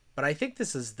 but I think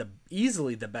this is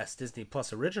easily the best Disney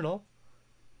Plus original.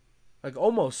 Like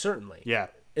almost certainly. Yeah.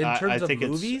 In terms of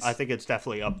movies, I think it's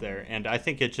definitely up there, and I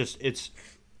think it's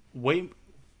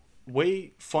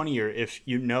way funnier if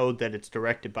you know that it's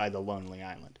directed by The Lonely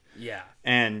Island. Yeah.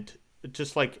 And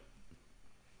just like,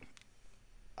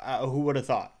 who would have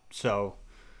thought? So,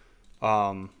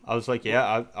 I was like,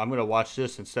 yeah, I'm gonna watch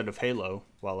this instead of Halo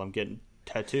while I'm getting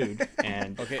tattooed,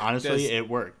 and honestly, it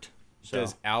worked. So.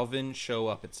 Does Alvin show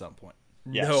up at some point?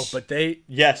 Yes. No, but he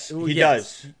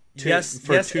does.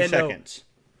 For 2 seconds.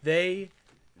 No.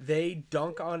 They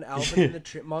dunk on Alvin and the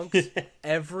Chipmunks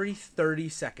every 30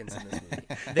 seconds in this movie.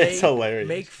 That's hilarious.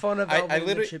 Make fun of Alvin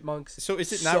and the Chipmunks. So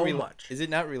is it not much? Is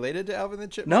it not related to Alvin and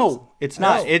the Chipmunks? No, it's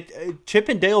not. Chip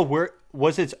and Dale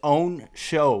was its own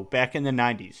show back in the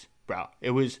 90s, bro.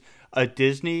 It was a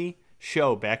Disney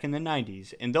show back in the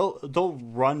 90s, and they'll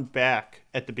run back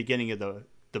at the beginning of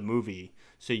the movie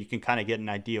so you can kind of get an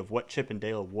idea of what Chip and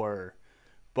Dale were.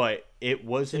 But it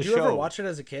was a show. Did you ever watch it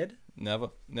as a kid? Never.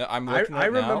 No, I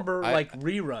remember like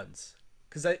reruns,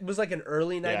 because it was like an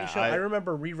early 90s show. I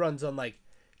remember reruns on like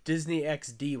Disney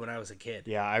XD when I was a kid.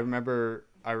 Yeah, I remember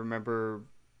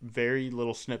very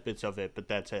little snippets of it, but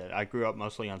that's it. I grew up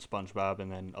mostly on SpongeBob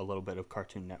and then a little bit of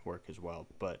Cartoon Network as well.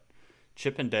 But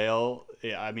Chip and Dale,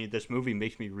 I mean, this movie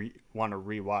makes me want to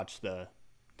rewatch the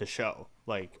show,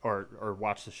 like or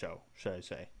watch the show, should I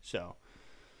say? So,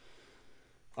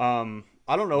 I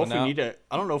don't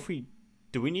know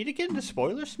do we need to get into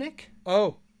spoilers, Nick?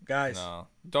 Oh, guys. No,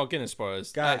 don't get into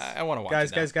spoilers. Guys, I want to watch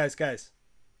it now. Guys.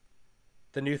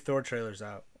 The new Thor trailer's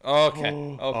out. Okay.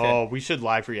 Oh, we should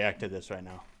live react to this right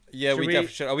now. Yeah, we definitely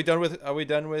should. Are we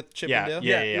done with Chip and Dale?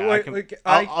 Yeah.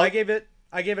 I gave it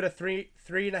a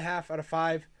 3.5 out of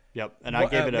 5. Yep, and I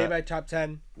gave it made my top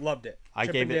 10. Loved it.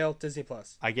 Chip and Dale, Disney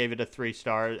Plus. I gave it a 3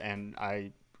 star, and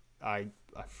I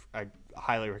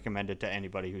highly recommend it to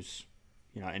anybody who's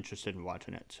interested in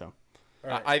watching it. So.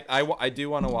 Right. I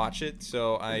do want to watch it,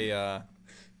 so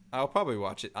I'll probably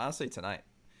watch it honestly tonight.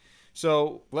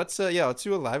 So let's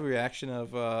do a live reaction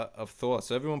of Thor.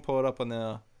 So everyone pull it up on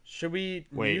the. Should we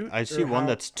wait? I see one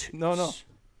that's two. No.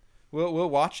 We'll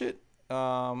watch it.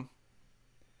 How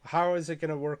is it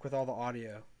gonna work with all the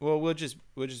audio? Well, we'll just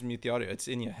mute the audio. It's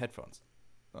in your headphones.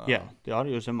 Yeah, the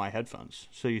audio is in my headphones,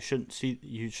 so you shouldn't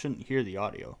hear the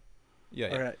audio. Yeah.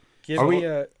 All right. Give me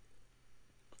a.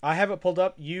 I have it pulled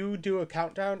up. You do a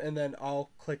countdown, and then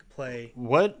I'll click play.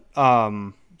 What?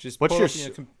 Just what's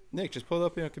your Nick? Just pull it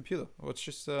up in your computer. Let's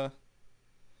just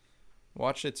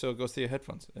watch it so it goes through your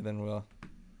headphones, and then we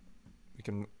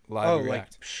can live react.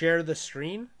 Like share the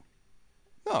screen?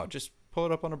 No, just pull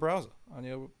it up on a browser on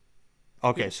your.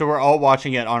 Okay, so we're all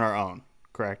watching it on our own,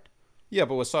 correct? Yeah,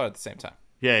 but we'll start at the same time.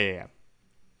 Yeah.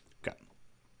 Okay.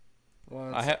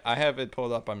 Well, I have it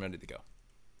pulled up. I'm ready to go.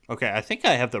 Okay, I think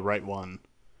I have the right one.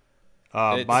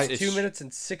 It's 2 minutes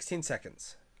and 16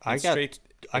 seconds. I got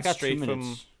 2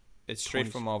 minutes. It's straight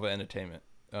from Marvel Entertainment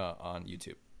on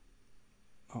YouTube.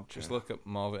 Okay. Just look up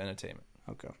Marvel Entertainment.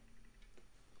 Okay.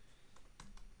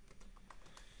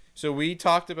 So we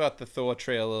talked about the Thor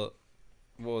trailer.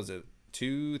 What was it?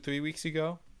 2-3 weeks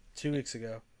ago? 2 weeks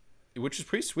ago. Which is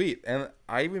pretty sweet. And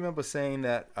I remember saying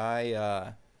that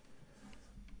I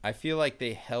feel like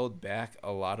they held back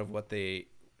a lot of what they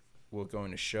were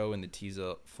going to show in the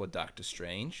teaser for Doctor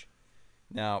Strange.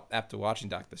 Now, after watching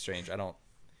Doctor Strange, I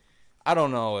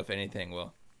don't know if anything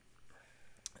will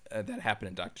that happened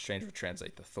in Doctor Strange will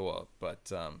translate to Thor, but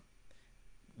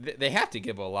they have to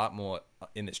give a lot more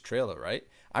in this trailer, right?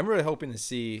 I'm really hoping to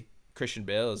see Christian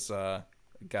Bale's Gore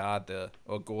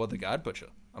the God Butcher.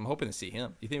 I'm hoping to see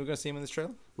him. You think we're gonna see him in this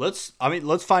trailer? Let's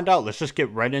find out. Let's just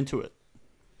get right into it.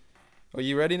 Are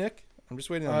you ready, Nick? I'm just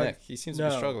waiting on Nick. He seems to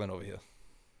be struggling over here.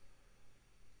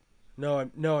 No,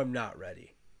 I'm not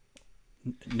ready.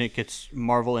 Nick, it's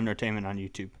Marvel Entertainment on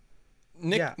YouTube.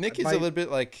 Nick is a little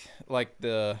bit like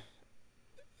the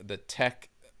tech.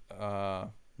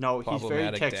 No, he's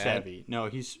very tech savvy. No,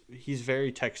 he's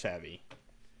very tech savvy.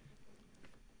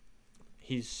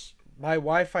 My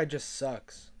Wi-Fi just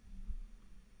sucks.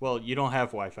 Well, you don't have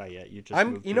Wi-Fi yet.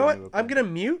 You know what? I'm gonna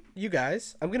mute you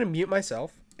guys. I'm gonna mute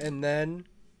myself, and then.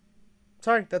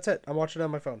 Sorry, that's it. I'm watching it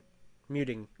on my phone.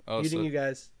 Muting you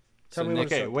guys. Tell me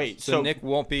Nick, what it's so Nick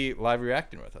won't be live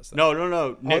reacting with us then.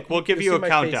 No. Nick, we'll give you a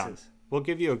countdown. Faces. We'll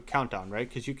give you a countdown, right?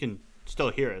 Because you can still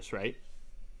hear us, right?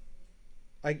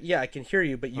 I can hear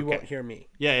you, but you won't hear me.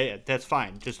 Yeah, that's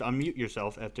fine. Just unmute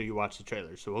yourself after you watch the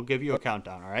trailer. So we'll give you a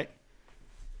countdown, all right?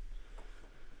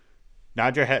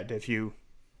 Nod your head if you...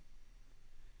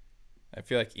 I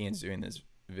feel like Ian's doing this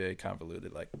very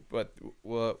convoluted, but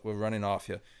we're running off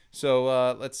here.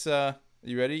 So let's...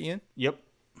 you ready, Ian? Yep.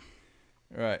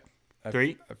 All right.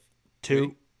 3,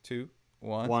 2,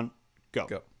 1, go.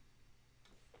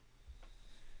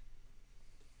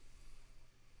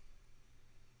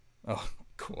 Oh,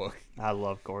 Korg. I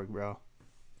love Korg, bro.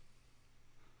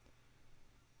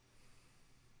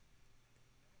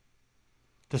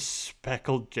 The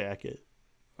speckled jacket.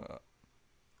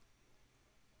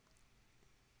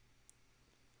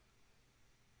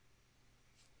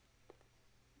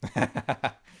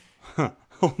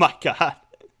 Oh my god.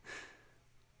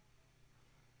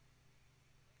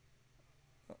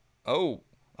 Oh.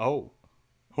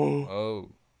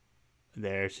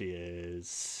 There she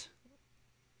is.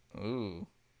 Ooh.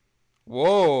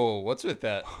 Whoa, what's with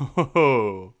that?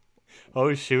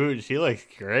 Oh shoot, she looks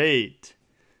great.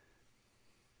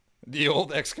 The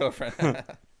old ex-girlfriend.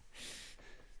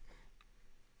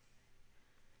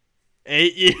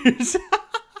 8 years.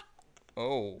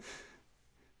 Oh.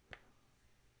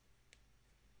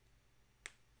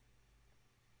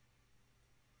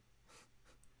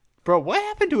 Bro, what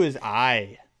happened to his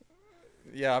eye?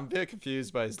 Yeah, I'm a bit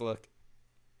confused by his look.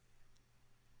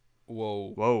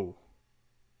 Whoa.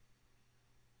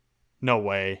 No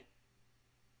way.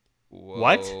 Whoa.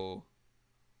 What?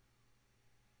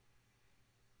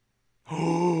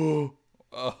 Oh,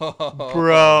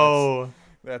 bro.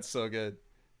 That's so good.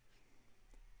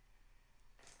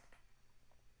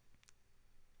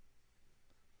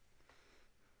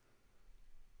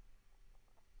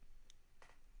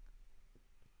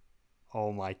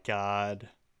 Oh my god.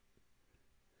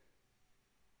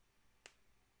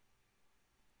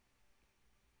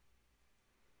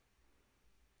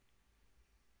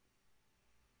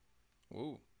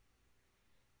 Ooh.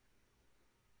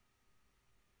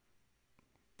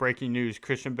 Breaking news,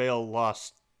 Christian Bale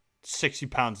lost 60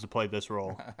 pounds to play this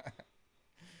role.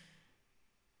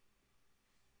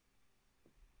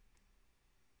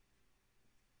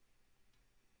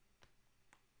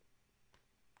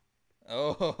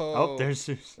 Oh, there's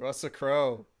Russell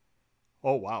Crowe.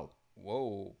 Oh, wow.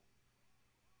 Whoa.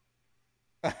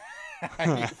 The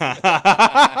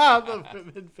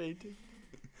women fainting.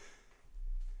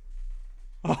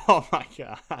 Oh my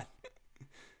god.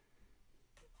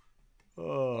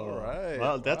 Oh, all right.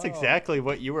 Well, that's exactly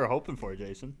what you were hoping for,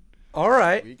 Jason. All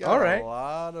right. We got a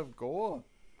lot of gore.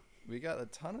 We got a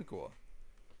ton of gore.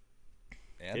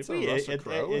 And some Russell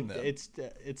Crowe in them.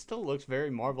 It still looks very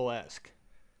Marvel-esque.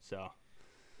 So,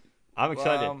 I'm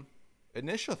excited.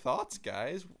 Initial thoughts,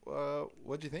 guys.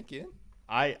 What'd you think, Ian?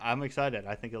 I'm excited.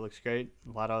 I think it looks great.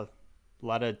 A lot of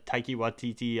Taika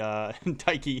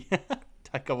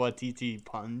Waititi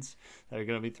puns that are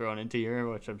going to be thrown into here,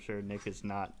 which I'm sure Nick is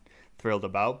not thrilled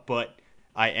about. But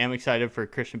I am excited for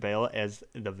Christian Bale as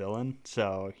the villain.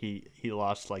 So he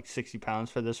lost like 60 pounds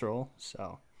for this role.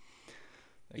 So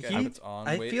I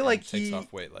feel like he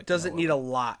doesn't need a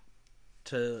lot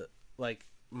to like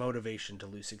motivation to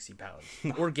lose 60 pounds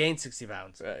or gain 60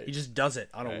 pounds. Right. He just does it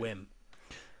on a whim.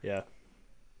 Yeah.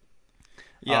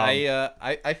 Yeah,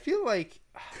 I feel like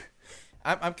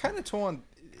I'm kind of torn.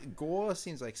 Gore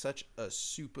seems like such a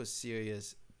super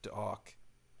serious, dark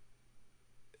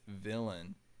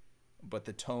villain, but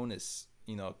the tone is,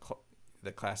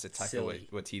 the classic Taika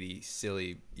Waititi,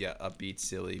 silly, upbeat,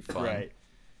 silly, fun. Right.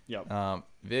 Yep.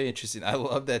 Very interesting. I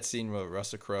love that scene where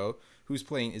Russell Crowe,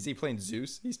 is he playing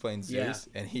Zeus? He's playing Zeus,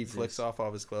 and he flicks off all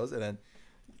of his clothes, and then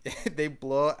they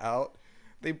blow out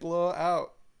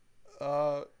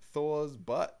Thor's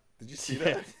butt. Did you see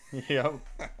that? Yep.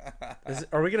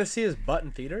 Are we gonna see his butt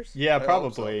in theaters? Yeah,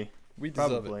 probably. So. We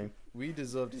deserve it. We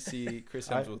deserve to see Chris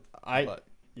Hemsworth's butt.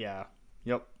 Yeah.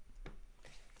 Yep.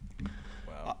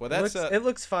 Wow. Well, it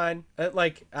looks fine.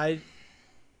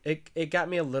 It got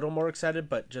me a little more excited,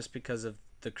 but just because of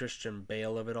the Christian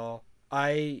Bale of it all.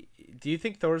 Do you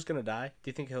think Thor's gonna die? Do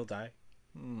you think he'll die?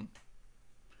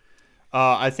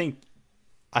 I think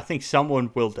someone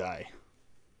will die.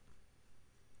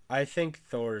 I think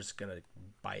Thor's gonna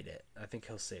bite it. I think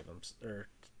he'll save him or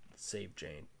save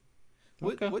Jane.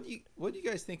 What do you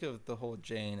guys think of the whole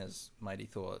Jane as Mighty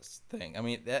Thor's thing? I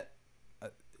mean, that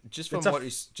just from what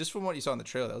you saw in the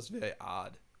trailer, that was very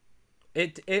odd.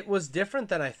 It was different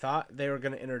than I thought they were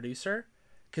gonna introduce her,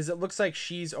 because it looks like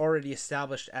she's already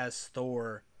established as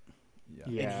Thor,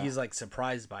 and he's like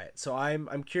surprised by it. So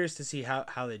I'm curious to see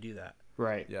how they do that.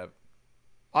 Right. Yeah.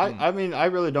 I mean, I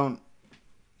really don't.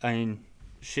 I mean.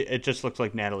 It just looks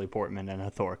like Natalie Portman in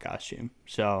a Thor costume.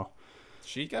 So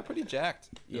she got pretty jacked.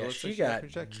 She got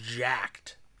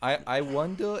jacked. I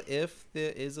wonder if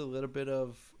there is a little bit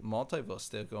of multiverse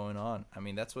still going on. I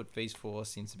mean, that's what Phase 4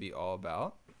 seems to be all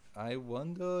about. I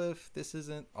wonder if this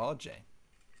isn't all Jane.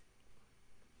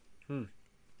 That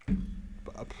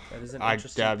is an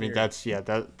interesting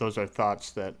theory. Those are thoughts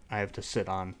that I have to sit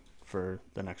on for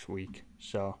the next week.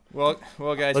 So well,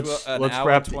 guys, let's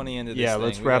wrap 20 into this. Yeah,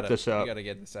 let's wrap this up. We gotta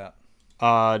get this out.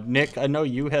 Nick, I know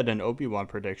you had an Obi-Wan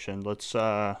prediction. Let's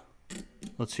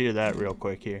hear that real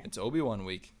quick here. It's Obi-Wan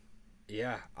week.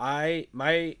 Yeah, I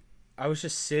was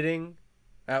just sitting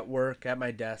at work at my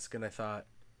desk, and I thought,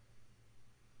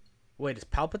 wait, is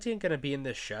Palpatine gonna be in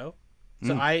this show?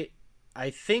 So I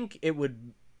think it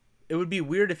would be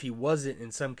weird if he wasn't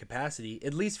in some capacity,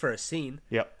 at least for a scene.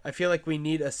 Yep. I feel like we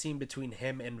need a scene between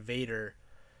him and Vader,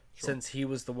 since he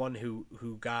was the one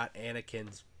who got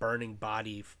Anakin's burning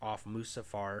body off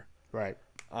Mustafar. Right.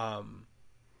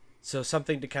 So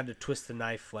something to kind of twist the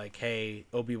knife, like, hey,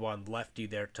 Obi-Wan left you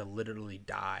there to literally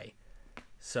die.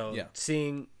 So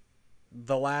seeing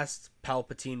the last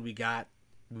Palpatine we got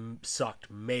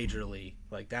sucked majorly.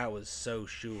 Like, that was so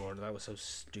shoehorned. That was so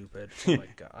stupid. Oh my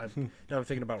god. Now I'm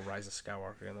thinking about Rise of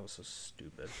Skywalker, and that was so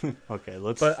stupid. Okay,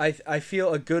 let's. But I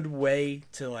feel a good way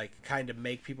to like kind of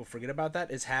make people forget about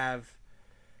that is have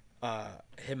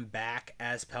him back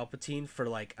as Palpatine for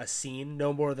like a scene,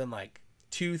 no more than like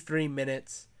 2-3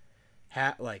 minutes.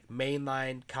 Like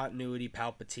mainline continuity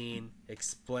Palpatine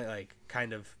explain, like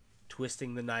kind of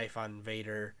twisting the knife on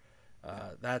Vader.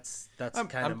 That's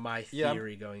kind of my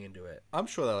theory going into it. I'm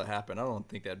sure that'll happen. I don't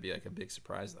think that'd be like a big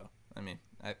surprise though. I mean,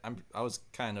 I was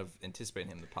kind of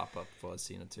anticipating him to pop up for a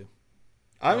scene or two.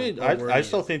 I mean, I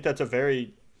still think that's a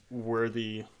very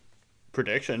worthy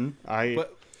prediction.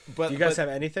 But do you guys have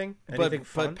anything fun?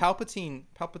 But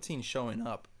Palpatine showing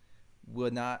up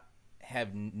would not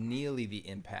have nearly the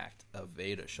impact of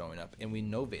Vader showing up, and we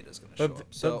know Vader's going to show up.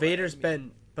 So Vader's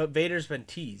been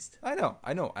teased. I know.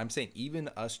 I'm saying even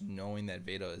us knowing that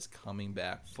Vader is coming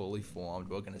back fully formed,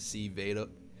 we're going to see Vader.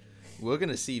 We're going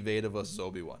to see Vader versus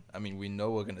Obi-Wan. I mean, we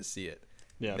know we're going to see it.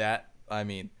 Yeah.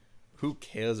 Who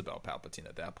cares about Palpatine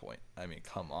at that point? I mean,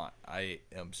 come on. I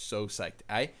am so psyched.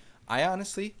 I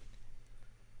honestly,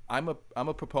 I'm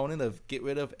a proponent of get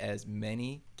rid of as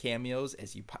many cameos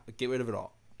as you get rid of it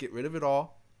all. Get rid of it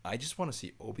all. I just want to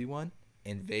see Obi-Wan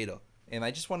and Vader, and I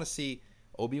just want to see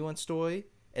Obi-Wan's story,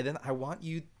 and then I want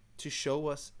you to show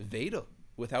us Vader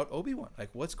without Obi-Wan. Like,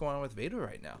 what's going on with Vader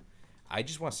right now? I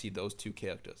just want to see those two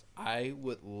characters. I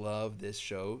would love this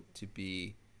show to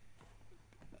be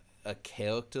a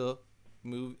character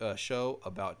show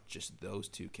about just those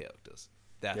two characters.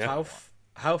 That's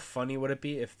how funny would it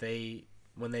be if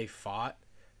when they fought,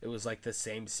 it was like the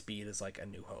same speed as like A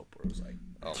New Hope, where it was like,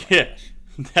 oh my gosh.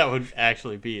 That would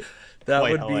actually be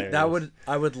hilarious. I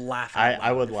would laugh.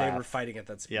 I would laugh if they were fighting at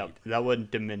that speed. Yep, that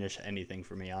wouldn't diminish anything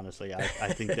for me, honestly.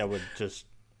 I think that would just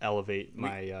elevate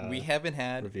my. We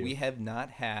have not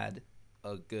had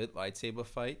a good lightsaber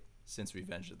fight since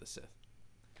Revenge of the Sith,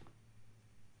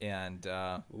 and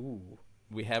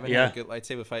we haven't had a good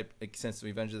lightsaber fight since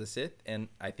Revenge of the Sith, and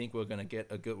I think we're gonna get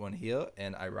a good one here.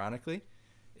 And ironically,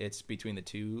 it's between the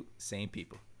two same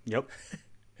people. Yep,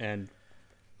 and.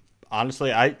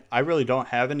 Honestly, I really don't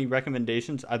have any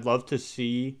recommendations. I'd love to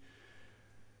see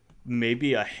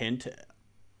maybe a hint,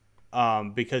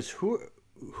 because what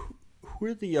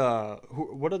are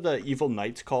the evil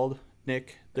knights called,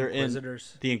 Nick? They're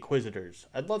Inquisitors. The Inquisitors.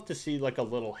 I'd love to see like a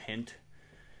little hint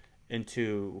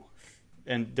into,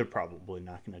 and they're probably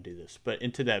not going to do this, but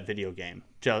into that video game,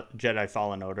 Jedi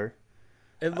Fallen Order.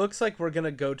 It looks like we're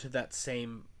gonna go to that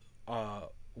same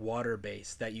water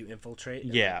base that you infiltrate.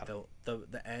 Yeah,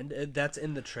 the end that's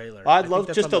in the trailer. I'd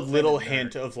love just a little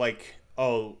hint of like,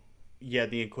 oh yeah,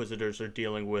 the Inquisitors are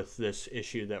dealing with this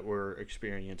issue that we're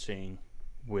experiencing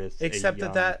with. Except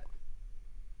that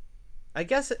I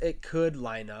guess it could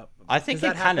line up. I think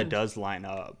it kind of does line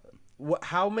up.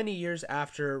 How many years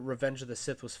after Revenge of the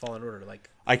Sith was Fallen Order? Like,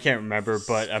 I can't remember,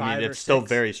 but I mean, it's still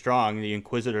very strong. The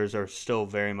Inquisitors are still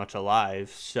very much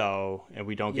alive, so, and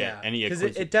we don't get any because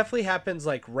it definitely happens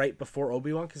like right before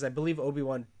Obi-Wan, because I believe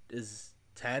Obi-Wan is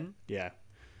 10. Yeah.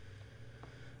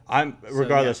 I'm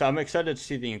excited to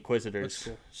see the Inquisitors.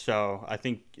 Cool. So I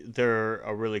think they're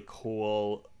a really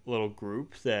cool little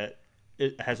group that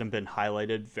it hasn't been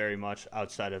highlighted very much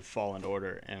outside of Fallen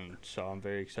Order, and so I'm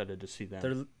very excited to see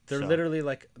them. They're literally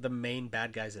like the main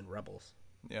bad guys in Rebels.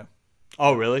 Yeah.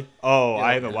 Oh really? Oh, yeah,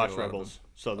 I haven't watched Rebels,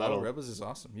 so Rebels is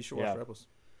awesome. You should watch Rebels.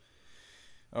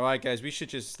 All right, guys, we should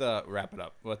just wrap it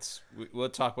up. We'll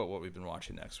talk about what we've been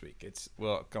watching next week. It's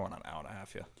going on an hour and a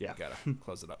half here. Yeah, we gotta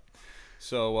close it up.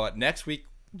 So next week,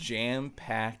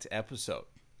 jam-packed episode.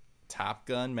 Top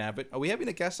Gun Maverick. Are we having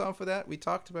a guest on for that? We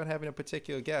talked about having a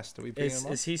particular guest. Are we bringing him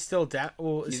on? Is he still down?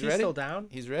 Well, is he still down?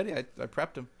 He's ready. I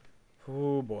prepped him.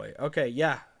 Oh boy. Okay.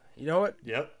 Yeah. You know what?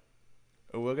 Yep.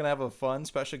 We're gonna have a fun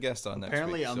special guest on next week.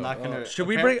 Apparently, I'm not gonna.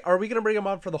 Are we gonna bring him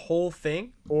on for the whole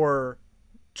thing or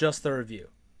just the review?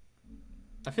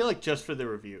 I feel like just for the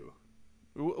review.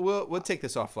 We'll take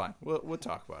this offline. We'll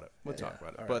talk about it. We'll talk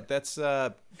about it. But that's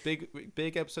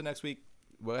big episode next week.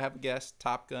 We'll have a guest.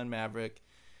 Top Gun Maverick.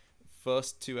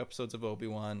 First 2 episodes of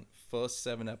Obi-Wan, first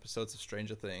 7 episodes of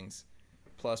Stranger Things,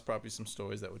 plus probably some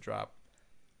stories that would drop.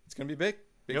 It's going to be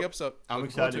big episode. I'm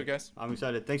excited. To it, guys. I'm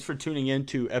excited. Thanks for tuning in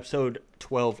to episode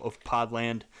 12 of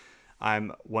Podland.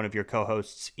 I'm one of your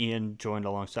co-hosts, Ian, joined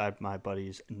alongside my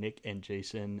buddies Nick and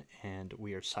Jason, and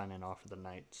we are signing off for the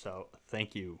night. So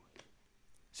thank you.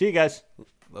 See you guys.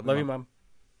 Love you, Mom.